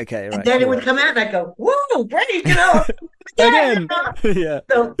 Basically that. Okay, right. And then it would come out, and I'd go, "Whoa, great!" Again. Yeah.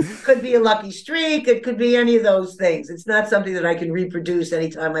 So it could be a lucky streak. It could be any of those things. It's not something that I can reproduce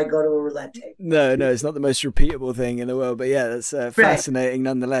anytime I go to a roulette table. No, it's not the most repeatable thing in the world. But yeah, that's fascinating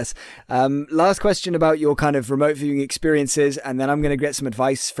nonetheless. Last question about your kind of remote viewing experiences, and then I'm going to get some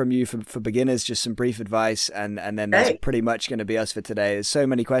advice from you for beginners, just some brief advice, and then that's pretty much going to be us for today. There's so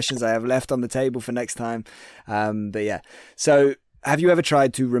many questions I have left on the table for next time. But yeah, so have you ever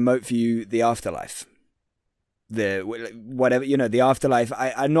tried to remote view the afterlife? The afterlife.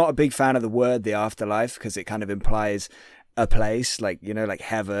 I'm not a big fan of the word the afterlife because it kind of implies a place like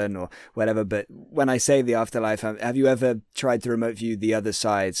heaven or whatever. But when I say the afterlife, have you ever tried to remote view the other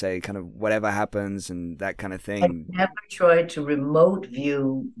side, say kind of whatever happens and that kind of thing? I've never tried to remote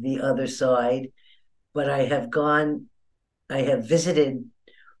view the other side, but I have visited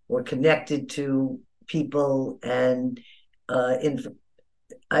or connected to people and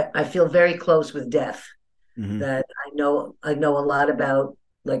I feel very close with death. Mm-hmm. That I know a lot about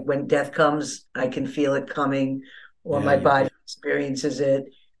like when death comes, I can feel it coming, or Yeah, my body experiences it.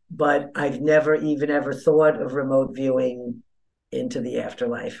 But I've never even ever thought of remote viewing into the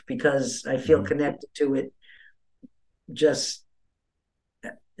afterlife because I feel connected to it just,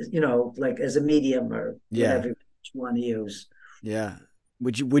 like as a medium or whatever you want to use. Yeah.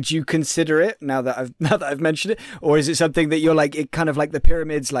 Would you consider it now that I've mentioned it, or is it something that you're like, it kind of like the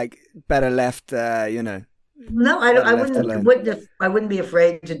pyramids, like better left, No, I wouldn't be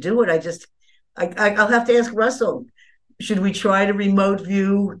afraid to do it. I'll have to ask Russell. Should we try to remote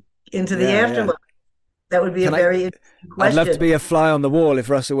view into the afterlife? That would be a very interesting question. I'd love to be a fly on the wall if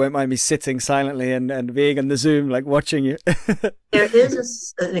Russell won't mind me sitting silently and being on the Zoom, like watching you. There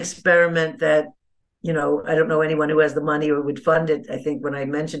is an experiment that, I don't know anyone who has the money or would fund it. I think when I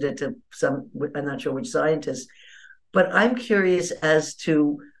mentioned it to I'm not sure which scientist, but I'm curious as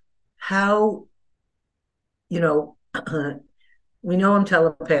to how, we know I'm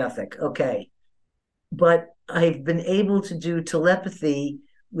telepathic, okay, but I've been able to do telepathy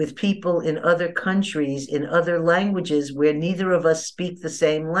with people in other countries, in other languages where neither of us speak the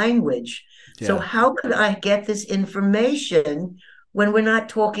same language. Yeah. So how could I get this information when we're not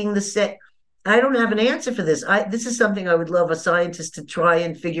talking the same? I don't have an answer for this. This is something I would love a scientist to try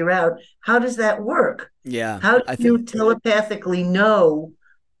and figure out. How does that work? Yeah. How do you telepathically know?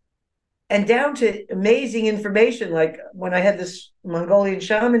 And down to amazing information, like when I had this Mongolian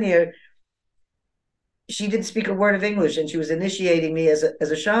shaman here, she didn't speak a word of English, and she was initiating me as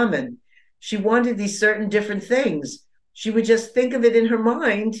a shaman. She wanted these certain different things. She would just think of it in her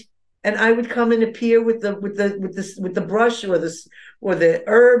mind, and I would come and appear with the brush or the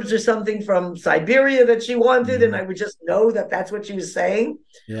herbs or something from Siberia that she wanted, and I would just know that that's what she was saying.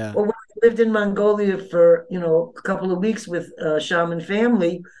 Yeah. Or when I lived in Mongolia for a couple of weeks with a shaman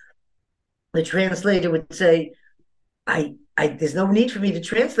family, the translator would say, there's no need for me to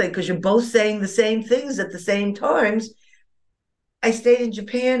translate because you're both saying the same things at the same times. I stayed in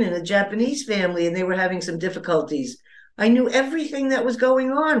Japan in a Japanese family, and they were having some difficulties. I knew everything that was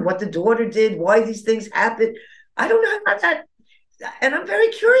going on, what the daughter did, why these things happened. I don't know about that. And I'm very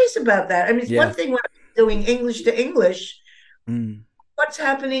curious about that. I mean, it's one thing when I'm doing English to English. What's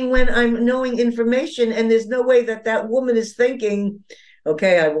happening when I'm knowing information and there's no way that woman is thinking,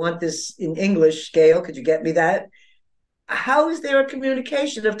 okay, I want this in English, Gail, could you get me that? How is there a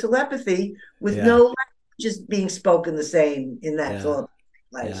communication of telepathy with no languages being spoken the same in that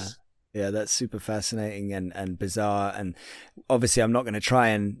place? Yeah, that's super fascinating and bizarre. And obviously, I'm not going to try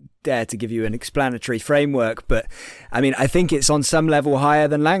and dare to give you an explanatory framework, but I mean, I think it's on some level higher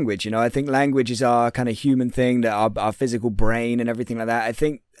than language. I think language is our kind of human thing, that our physical brain and everything like that. I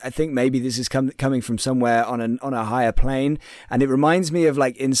think maybe this is coming from somewhere on a higher plane. And it reminds me of,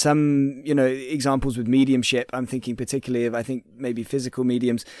 like, in some, examples with mediumship, I'm thinking particularly of, I think maybe physical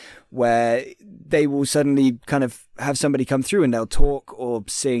mediums, where they will suddenly kind of have somebody come through and they'll talk or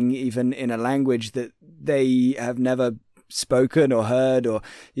sing even in a language that they have never spoken or heard, or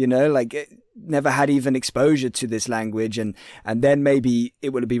never had even exposure to this language, and then maybe it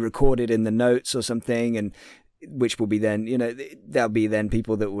will be recorded in the notes or something, and which will be then, there'll be then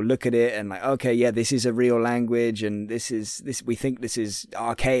people that will look at it and like, okay, yeah, this is a real language, and this we think this is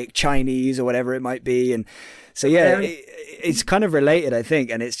archaic Chinese or whatever it might be. And so it's kind of related, I think,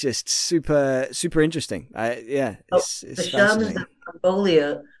 and it's just super, super interesting. It's the shamans of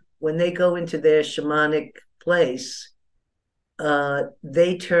Mongolia, when they go into their shamanic place,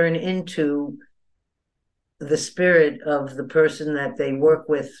 they turn into the spirit of the person that they work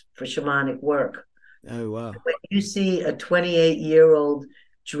with for shamanic work. Oh, wow. When you see a 28-year-old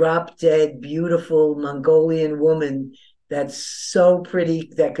drop dead, beautiful Mongolian woman that's so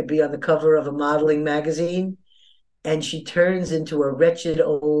pretty that could be on the cover of a modeling magazine, and she turns into a wretched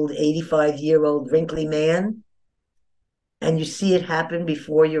old 85-year-old wrinkly man, and you see it happen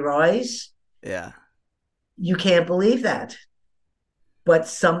before your eyes. Yeah. You can't believe that. But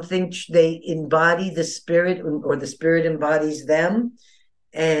they embody the spirit, or the spirit embodies them,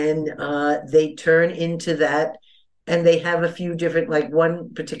 and they turn into that. And they have a few different, like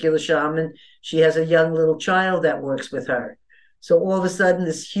one particular shaman, she has a young little child that works with her. So all of a sudden,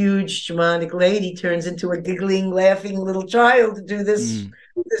 this huge shamanic lady turns into a giggling, laughing little child to do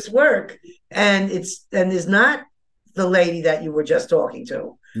this work. And is not the lady that you were just talking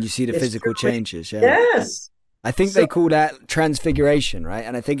to. You see the physical changes. Yeah. Yes. I think they call that transfiguration, right?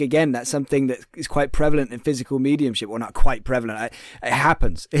 And I think, again, that's something that is quite prevalent in physical mediumship. Well, not quite prevalent. It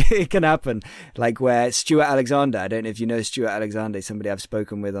happens. It can happen. Like where Stuart Alexander, I don't know if you know Stuart Alexander, somebody I've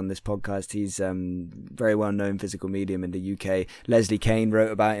spoken with on this podcast. He's very well-known physical medium in the UK. Leslie Kane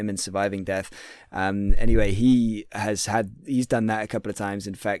wrote about him in Surviving Death. Anyway, he's done that a couple of times.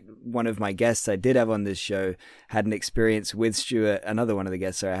 In fact, one of my guests I did have on this show had an experience with Stuart. Another one of the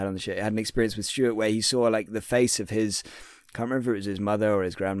guests I had on the show had an experience with Stuart where he saw like the face of his, can't remember if it was his mother or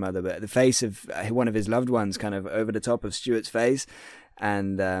his grandmother, but the face of one of his loved ones kind of over the top of Stuart's face.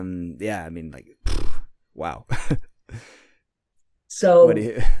 And I mean, like, wow. So what do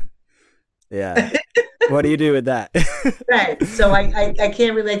you what do you do with that? Right. So I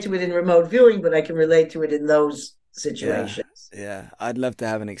can't relate to it in remote viewing, but I can relate to it in those situations. Yeah. I'd love to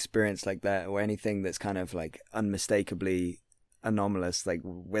have an experience like that, or anything that's kind of like unmistakably anomalous, like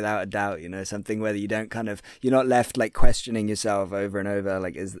without a doubt, something where you don't you're not left like questioning yourself over and over,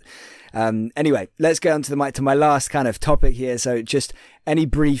 like anyway, let's get on to my last kind of topic here. So just any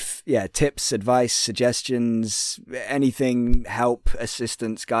brief tips, advice, suggestions, anything, help,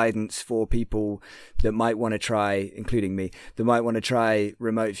 assistance, guidance for people that might want to try, including me, that might want to try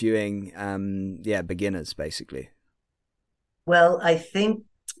remote viewing, beginners basically. Well, I think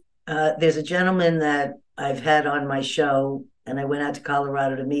there's a gentleman that I've had on my show, and I went out to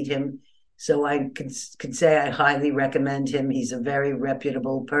Colorado to meet him. So I could say I highly recommend him. He's a very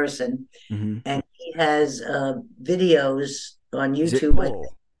reputable person. Mm-hmm. And he has videos on YouTube. Is it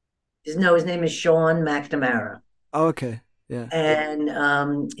Paul? No, his name is Sean McNamara. Oh, okay. Yeah.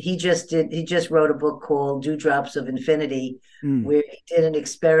 And he just wrote a book called Dewdrops of Infinity, where he did an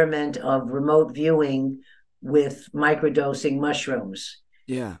experiment of remote viewing with microdosing mushrooms.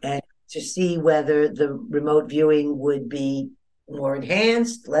 Yeah. And to see whether the remote viewing would be more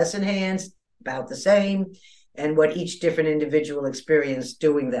enhanced, less enhanced, about the same, and what each different individual experienced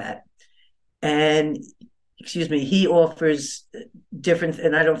doing that. And, he offers different,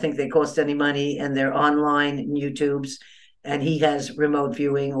 and I don't think they cost any money, and they're online in YouTubes, and he has remote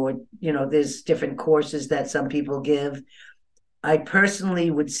viewing, or, there's different courses that some people give. I personally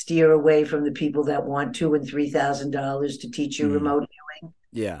would steer away from the people that want $2,000 and $3,000 to teach you remote viewing.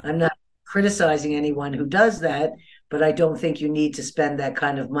 Yeah. I'm not criticizing anyone who does that, but I don't think you need to spend that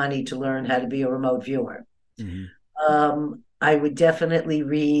kind of money to learn how to be a remote viewer. Mm-hmm. I would definitely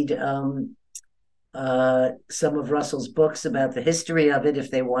read some of Russell's books about the history of it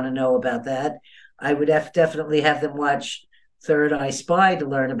if they want to know about that. I would definitely have them watch Third Eye Spy to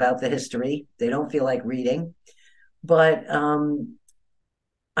learn about the history. They don't feel like reading. But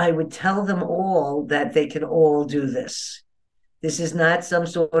I would tell them all that they can all do this. This is not some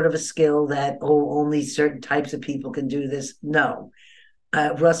sort of a skill that, only certain types of people can do this. No.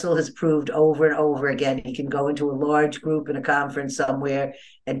 Russell has proved over and over again he can go into a large group in a conference somewhere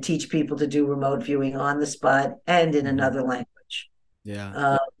and teach people to do remote viewing on the spot and in another language.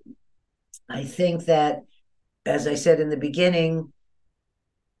 Yeah. I think that, as I said in the beginning,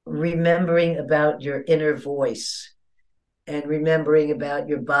 remembering about your inner voice and remembering about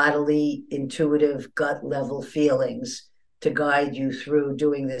your bodily, intuitive, gut level feelings to guide you through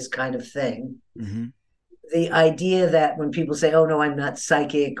doing this kind of thing. Mm-hmm. The idea that when people say, oh, no, I'm not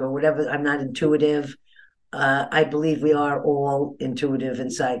psychic or whatever, I'm not intuitive, I believe we are all intuitive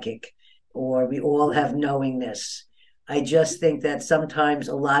and psychic, or we all have knowingness. I just think that sometimes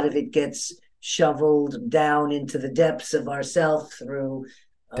a lot of it gets shoveled down into the depths of ourself through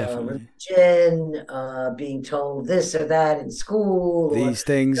religion, being told this or that in school. These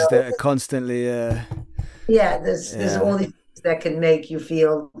things that are constantly... there's all these things that can make you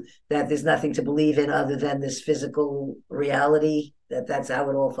feel that there's nothing to believe in other than this physical reality, that's how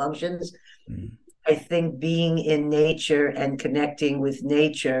it all functions. I think being in nature and connecting with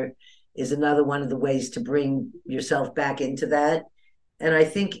nature is another one of the ways to bring yourself back into that. And I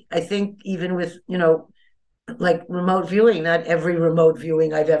think even with, like remote viewing, not every remote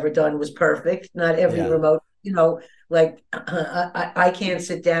viewing I've ever done was perfect. Not every remote, I can't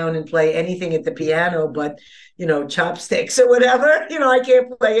sit down and play anything at the piano, but, chopsticks or whatever. I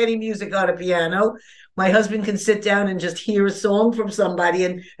can't play any music on a piano. My husband can sit down and just hear a song from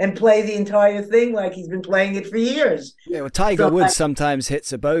somebody and play the entire thing like he's been playing it for years. Yeah, well, Tiger Woods sometimes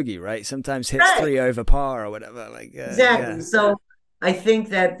hits a bogey, right? Sometimes hits 3 over par or whatever. Exactly. Yeah. So I think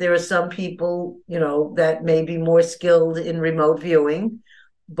that there are some people, that may be more skilled in remote viewing,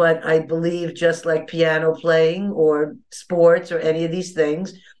 but I believe just like piano playing or sports or any of these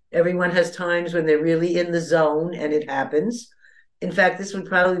things, everyone has times when they're really in the zone and it happens. In fact, this would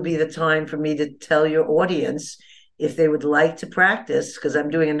probably be the time for me to tell your audience, if they would like to practice, because I'm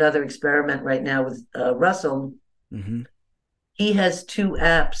doing another experiment right now with Russell. Mm-hmm. He has 2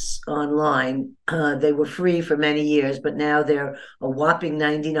 apps online. They were free for many years, but now they're a whopping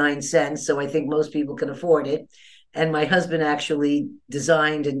 99 cents. So I think most people can afford it. And my husband actually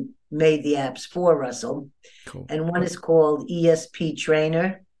designed and made the apps for Russell. Cool. And one is called ESP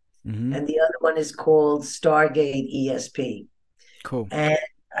Trainer, Mm-hmm. and the other one is called Stargate ESP. Cool. And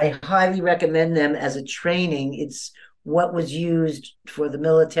I highly recommend them as a training. It's what was used for the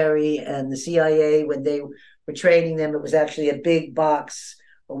military and the CIA when they were training them. It was actually a big box,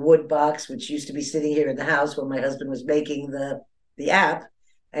 a wood box, which used to be sitting here in the house when my husband was making the app.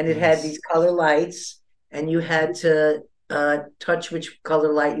 And it had these color lights, and you had to touch which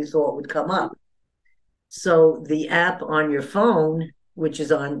color light you thought would come up. So the app on your phone, which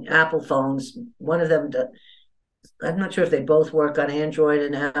is on Apple phones, one of them, I'm not sure if they both work on Android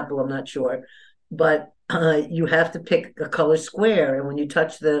and Apple, I'm not sure. But you have to pick a color square. And when you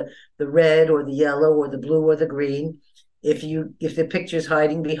touch the red or the yellow or the blue or the green, if the picture's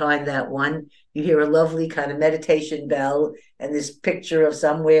hiding behind that one, you hear a lovely kind of meditation bell, and this picture of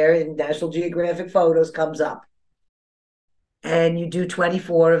somewhere in National Geographic photos comes up. And you do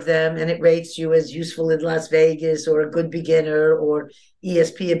 24 of them, and it rates you as useful in Las Vegas or a good beginner or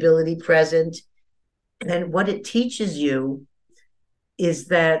ESP ability present. And what it teaches you is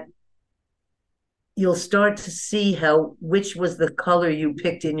that you'll start to see which was the color you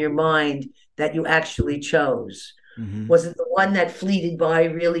picked in your mind that you actually chose. Mm-hmm. Was it the one that fleeted by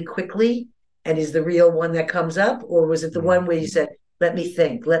really quickly and is the real one that comes up? Or was it the one where you said, let me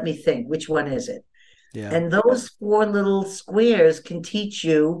think, which one is it? Yeah. And those 4 little squares can teach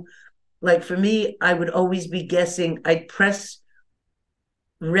you, like for me, I would always be guessing. I'd press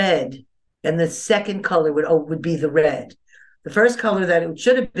red, and the second color would be the red. The first color that it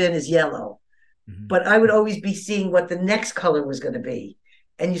should have been is yellow. Mm-hmm. But I would always be seeing what the next color was going to be.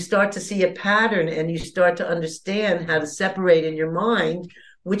 And you start to see a pattern, and you start to understand how to separate in your mind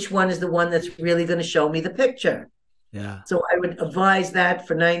which one is the one that's really going to show me the picture. Yeah. So I would advise that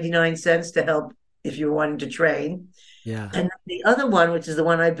for 99 cents to help if you're wanting to train. Yeah. And the other one, which is the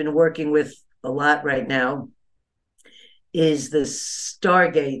one I've been working with a lot right now, is the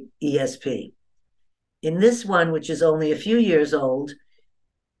Stargate ESP. In this one, which is only a few years old,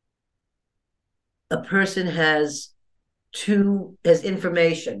 a person has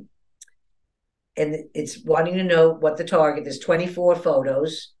information, and it's wanting to know what the target. There's 24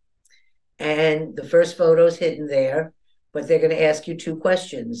 photos, and the first photo is hidden there, but they're going to ask you 2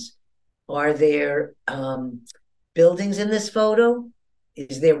 questions. Are there buildings in this photo?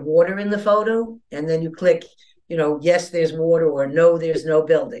 Is there water in the photo? And then you click, yes, there's water, or no, there's no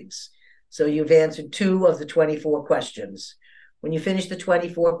buildings. So you've answered 2 of the 24 questions. When you finish the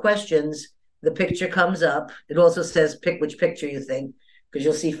 24 questions, the picture comes up. It also says pick which picture you think, because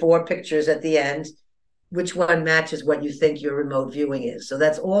you'll see 4 pictures at the end. Which one matches what you think your remote viewing is? So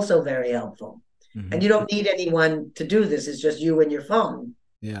that's also very helpful. Mm-hmm. And you don't need anyone to do this. It's just you and your phone.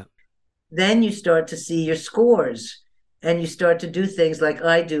 Yeah. Then you start to see your scores, and you start to do things like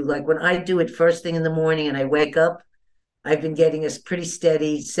I do. Like when I do it first thing in the morning and I wake up, I've been getting a pretty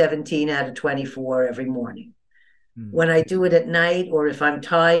steady 17 out of 24 every morning. Mm-hmm. When I do it at night, or if I'm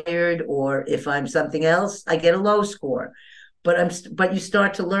tired, or if I'm something else, I get a low score. But you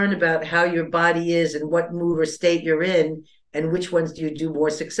start to learn about how your body is and what mood or state you're in, and which ones do you do more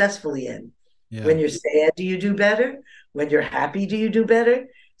successfully in. Yeah. When you're sad, do you do better? When you're happy, do you do better?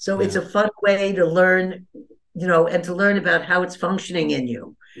 So it's a fun way to learn, and to learn about how it's functioning in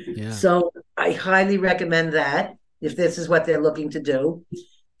you. Yeah. So I highly recommend that if this is what they're looking to do.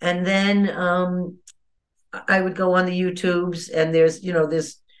 And then I would go on the YouTubes, and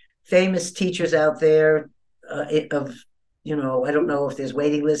there's famous teachers out there I don't know if there's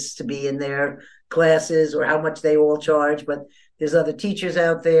waiting lists to be in their classes or how much they all charge, but there's other teachers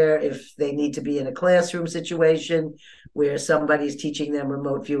out there if they need to be in a classroom situation where somebody's teaching them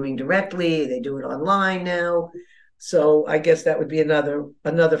remote viewing directly. They do it online now. So I guess that would be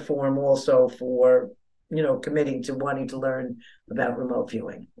another form also for, committing to wanting to learn about remote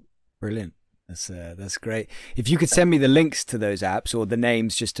viewing. Brilliant. That's great. If you could send me the links to those apps, or the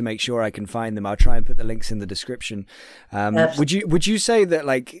names, just to make sure I can find them, I'll try and put the links in the description. Would you say that,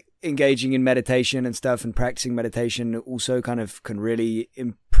 like, engaging in meditation and stuff and practicing meditation also kind of can really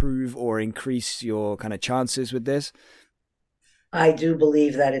improve or increase your kind of chances with this? I do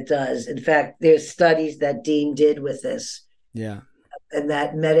believe that it does. In fact, there's studies that Dean did with this. Yeah. And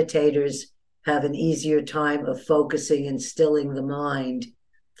that meditators have an easier time of focusing and stilling the mind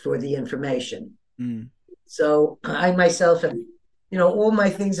for the information. Mm. So I myself have, all my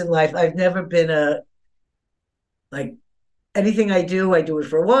things in life, I've never been Like anything I do it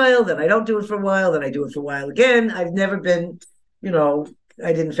for a while, then I don't do it for a while, then I do it for a while again. I've never been,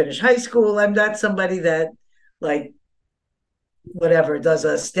 I didn't finish high school. I'm not somebody that like whatever does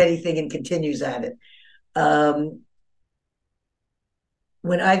a steady thing and continues at it.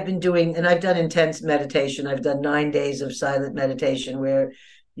 When I've been doing, and I've done intense meditation, I've done 9 days of silent meditation where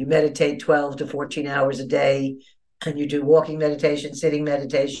you meditate 12 to 14 hours a day, and you do walking meditation, sitting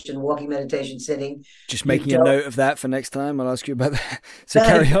meditation, walking meditation, sitting. Just making a note of that for next time. I'll ask you about that. So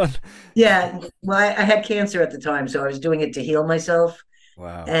carry on. Yeah. Well, I had cancer at the time, so I was doing it to heal myself.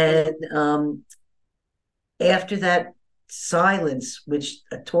 Wow. And after that silence, which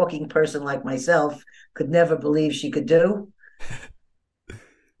a talking person like myself could never believe she could do,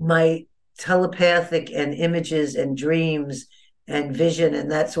 my telepathic and images and dreams and vision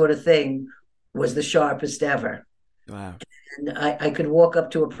and that sort of thing was the sharpest ever. Wow. And I could walk up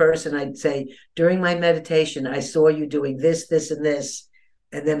to a person, I'd say, during my meditation, I saw you doing this, this, and this,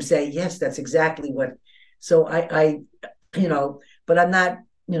 and them say, yes, that's exactly what. So I but I'm not,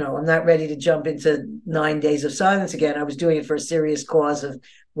 I'm not ready to jump into 9 days of silence again. I was doing it for a serious cause of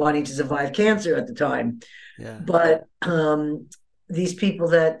wanting to survive cancer at the time. Yeah. But these people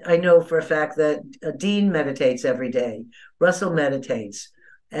that I know for a fact that Dean meditates every day, Russell meditates.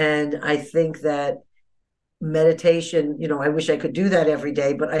 And I think that meditation, I wish I could do that every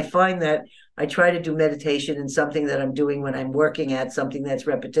day, but I find that I try to do meditation in something that I'm doing when I'm working at something that's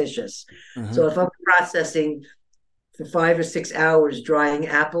repetitious. Uh-huh. So if I'm processing for 5 or 6 hours drying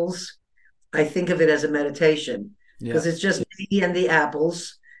apples, I think of it as a meditation because it's just me and the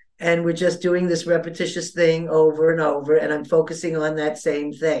apples. And we're just doing this repetitious thing over and over, and I'm focusing on that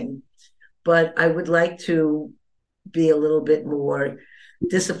same thing. But I would like to be a little bit more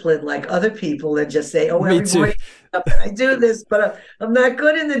disciplined like other people and just say, oh, every morning I do this, but I'm not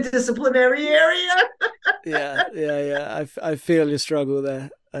good in the disciplinary area. Yeah. I feel your struggle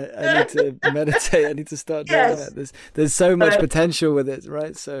there. I need to meditate. I need to start doing that. There's so much potential with it,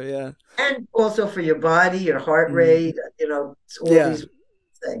 right? So, yeah. And also for your body, your heart rate, all these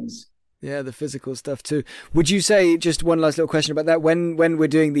things. Yeah, the physical stuff too. Would you say, just one last little question about that, when we're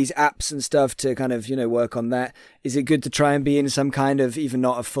doing these apps and stuff to kind of, work on that, is it good to try and be in some kind of, even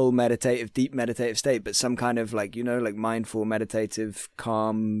not a full deep meditative state, but some kind of like mindful, meditative,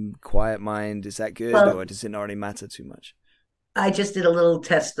 calm, quiet mind? Is that good, or does it not really matter too much? I just did a little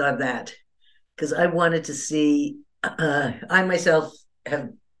test on that because I wanted to see, I myself have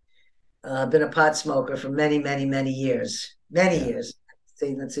been a pot smoker for many, many, many years.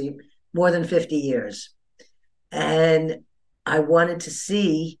 Let's see, more than 50 years. And I wanted to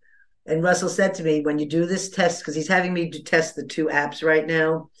see, and Russell said to me, when you do this test, because he's having me to test the 2 apps right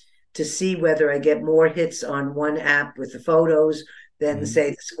now to see whether I get more hits on one app with the photos than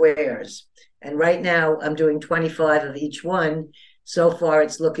say the squares. And right now I'm doing 25 of each one. So far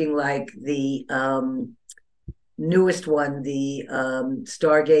it's looking like the newest one, the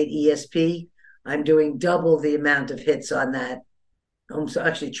Stargate ESP, I'm doing double the amount of hits on that. So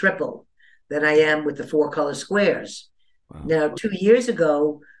actually triple than I am with the 4-color squares. Wow. Now, 2 years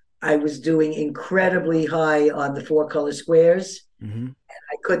ago, I was doing incredibly high on the 4-color squares. And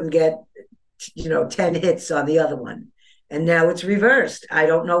I couldn't get, 10 hits on the other one. And now it's reversed. I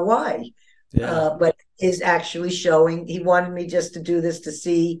don't know why. But is actually showing, he wanted me just to do this to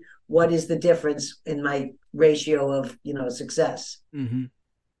see what is the difference in my ratio of, success.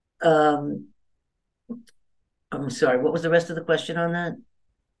 I'm sorry, what was the rest of the question on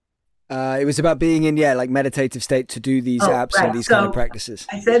that? It was about being in, meditative state to do these apps and these kind of practices.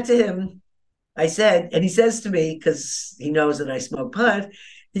 I said to him, and he says to me, because he knows that I smoke pot,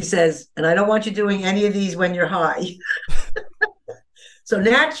 he says, and I don't want you doing any of these when you're high. So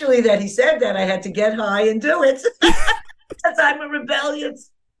naturally that he said that, I had to get high and do it. Because I'm a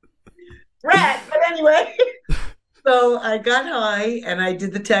rebellious rat. But anyway, so I got high and I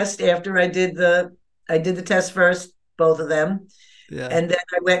did the test after I did the test first, both of them. Yeah. And then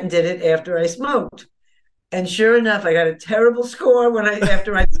I went and did it after I smoked. And sure enough, I got a terrible score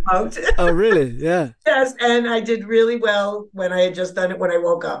after I smoked. Oh, really? Yeah. Yes. And I did really well when I had just done it when I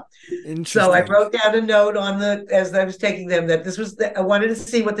woke up. Interesting. So I wrote down a note as I was taking them that this was, I wanted to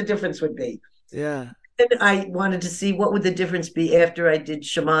see what the difference would be. Yeah. And I wanted to see what would the difference be after I did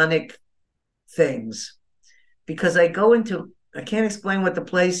shamanic things. Because I can't explain what the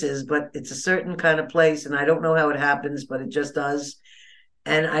place is, but it's a certain kind of place. And I don't know how it happens, but it just does.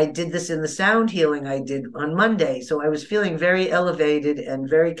 And I did this in the sound healing I did on Monday. So I was feeling very elevated and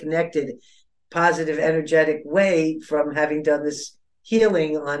very connected, positive, energetic way from having done this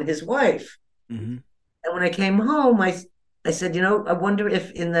healing on his wife. And when I came home, I said, I wonder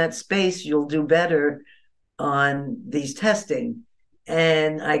if in that space you'll do better on these testing,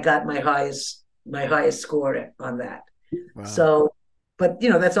 and I got my highest score on that. Wow. So, but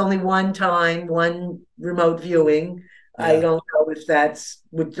that's only one time, one remote viewing. Yeah. I don't know if that's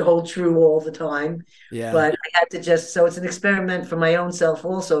would hold true all the time. Yeah. But I had to so it's an experiment for my own self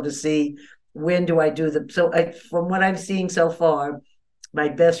also to see when do I do from what I'm seeing so far, my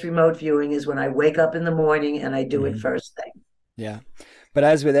best remote viewing is when I wake up in the morning and I do it first thing. Yeah. But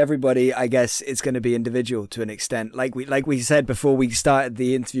as with everybody, I guess it's going to be individual to an extent. Like we said before we started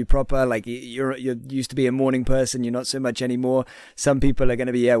the interview proper, like you're used to be a morning person. You're not so much anymore. Some people are going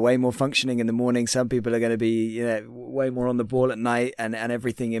to be way more functioning in the morning. Some people are going to be way more on the ball at night, and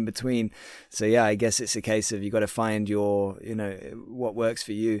everything in between. So yeah, I guess it's a case of you got to find your what works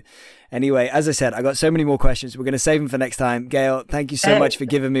for you. Anyway, as I said, I got so many more questions. We're going to save them for next time. Gail, thank you so much for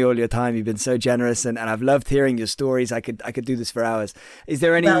giving me all your time. You've been so generous, and I've loved hearing your stories. I could do this for hours. Is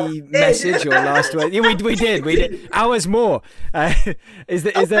there any message or last word? Yeah, we did hours more. Is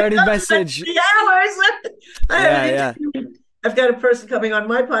there any message? 3 hours. Yeah. I've got a person coming on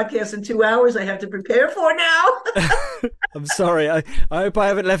my podcast in 2 hours. I have to prepare for now. I'm sorry. I hope I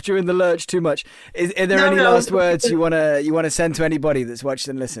haven't left you in the lurch too much. Are there any last words you want to send to anybody that's watched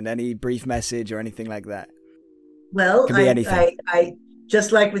and listened? Any brief message or anything like that? Well, Could be anything. I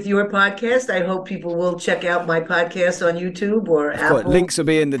just like with your podcast, I hope people will check out my podcast on YouTube or Apple. Links will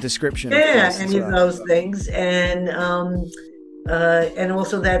be in the description. Yeah, any of those things, and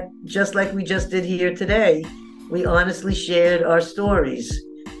also that just like we just did here today, we honestly shared our stories.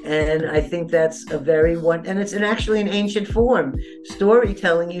 And I think that's and it's actually an ancient form.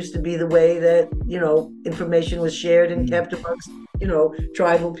 Storytelling used to be the way that, information was shared and kept amongst,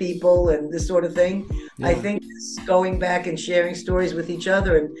 tribal people and this sort of thing. Yeah. I think going back and sharing stories with each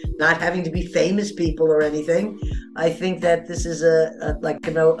other and not having to be famous people or anything. I think that this is a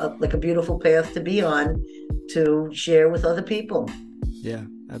beautiful path to be on, to share with other people. Yeah,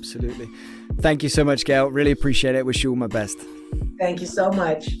 absolutely. Thank you so much, Gail. Really appreciate it. Wish you all my best. Thank you so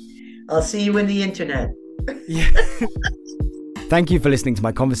much. I'll see you in the internet. Yeah. Thank you for listening to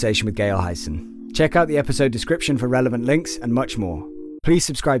my conversation with Gail Hayssen. Check out the episode description for relevant links and much more. Please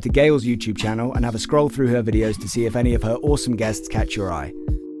subscribe to Gail's YouTube channel and have a scroll through her videos to see if any of her awesome guests catch your eye.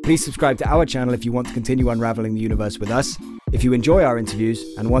 Please subscribe to our channel if you want to continue unraveling the universe with us. If you enjoy our interviews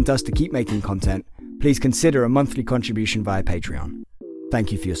and want us to keep making content, please consider a monthly contribution via Patreon.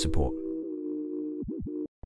 Thank you for your support.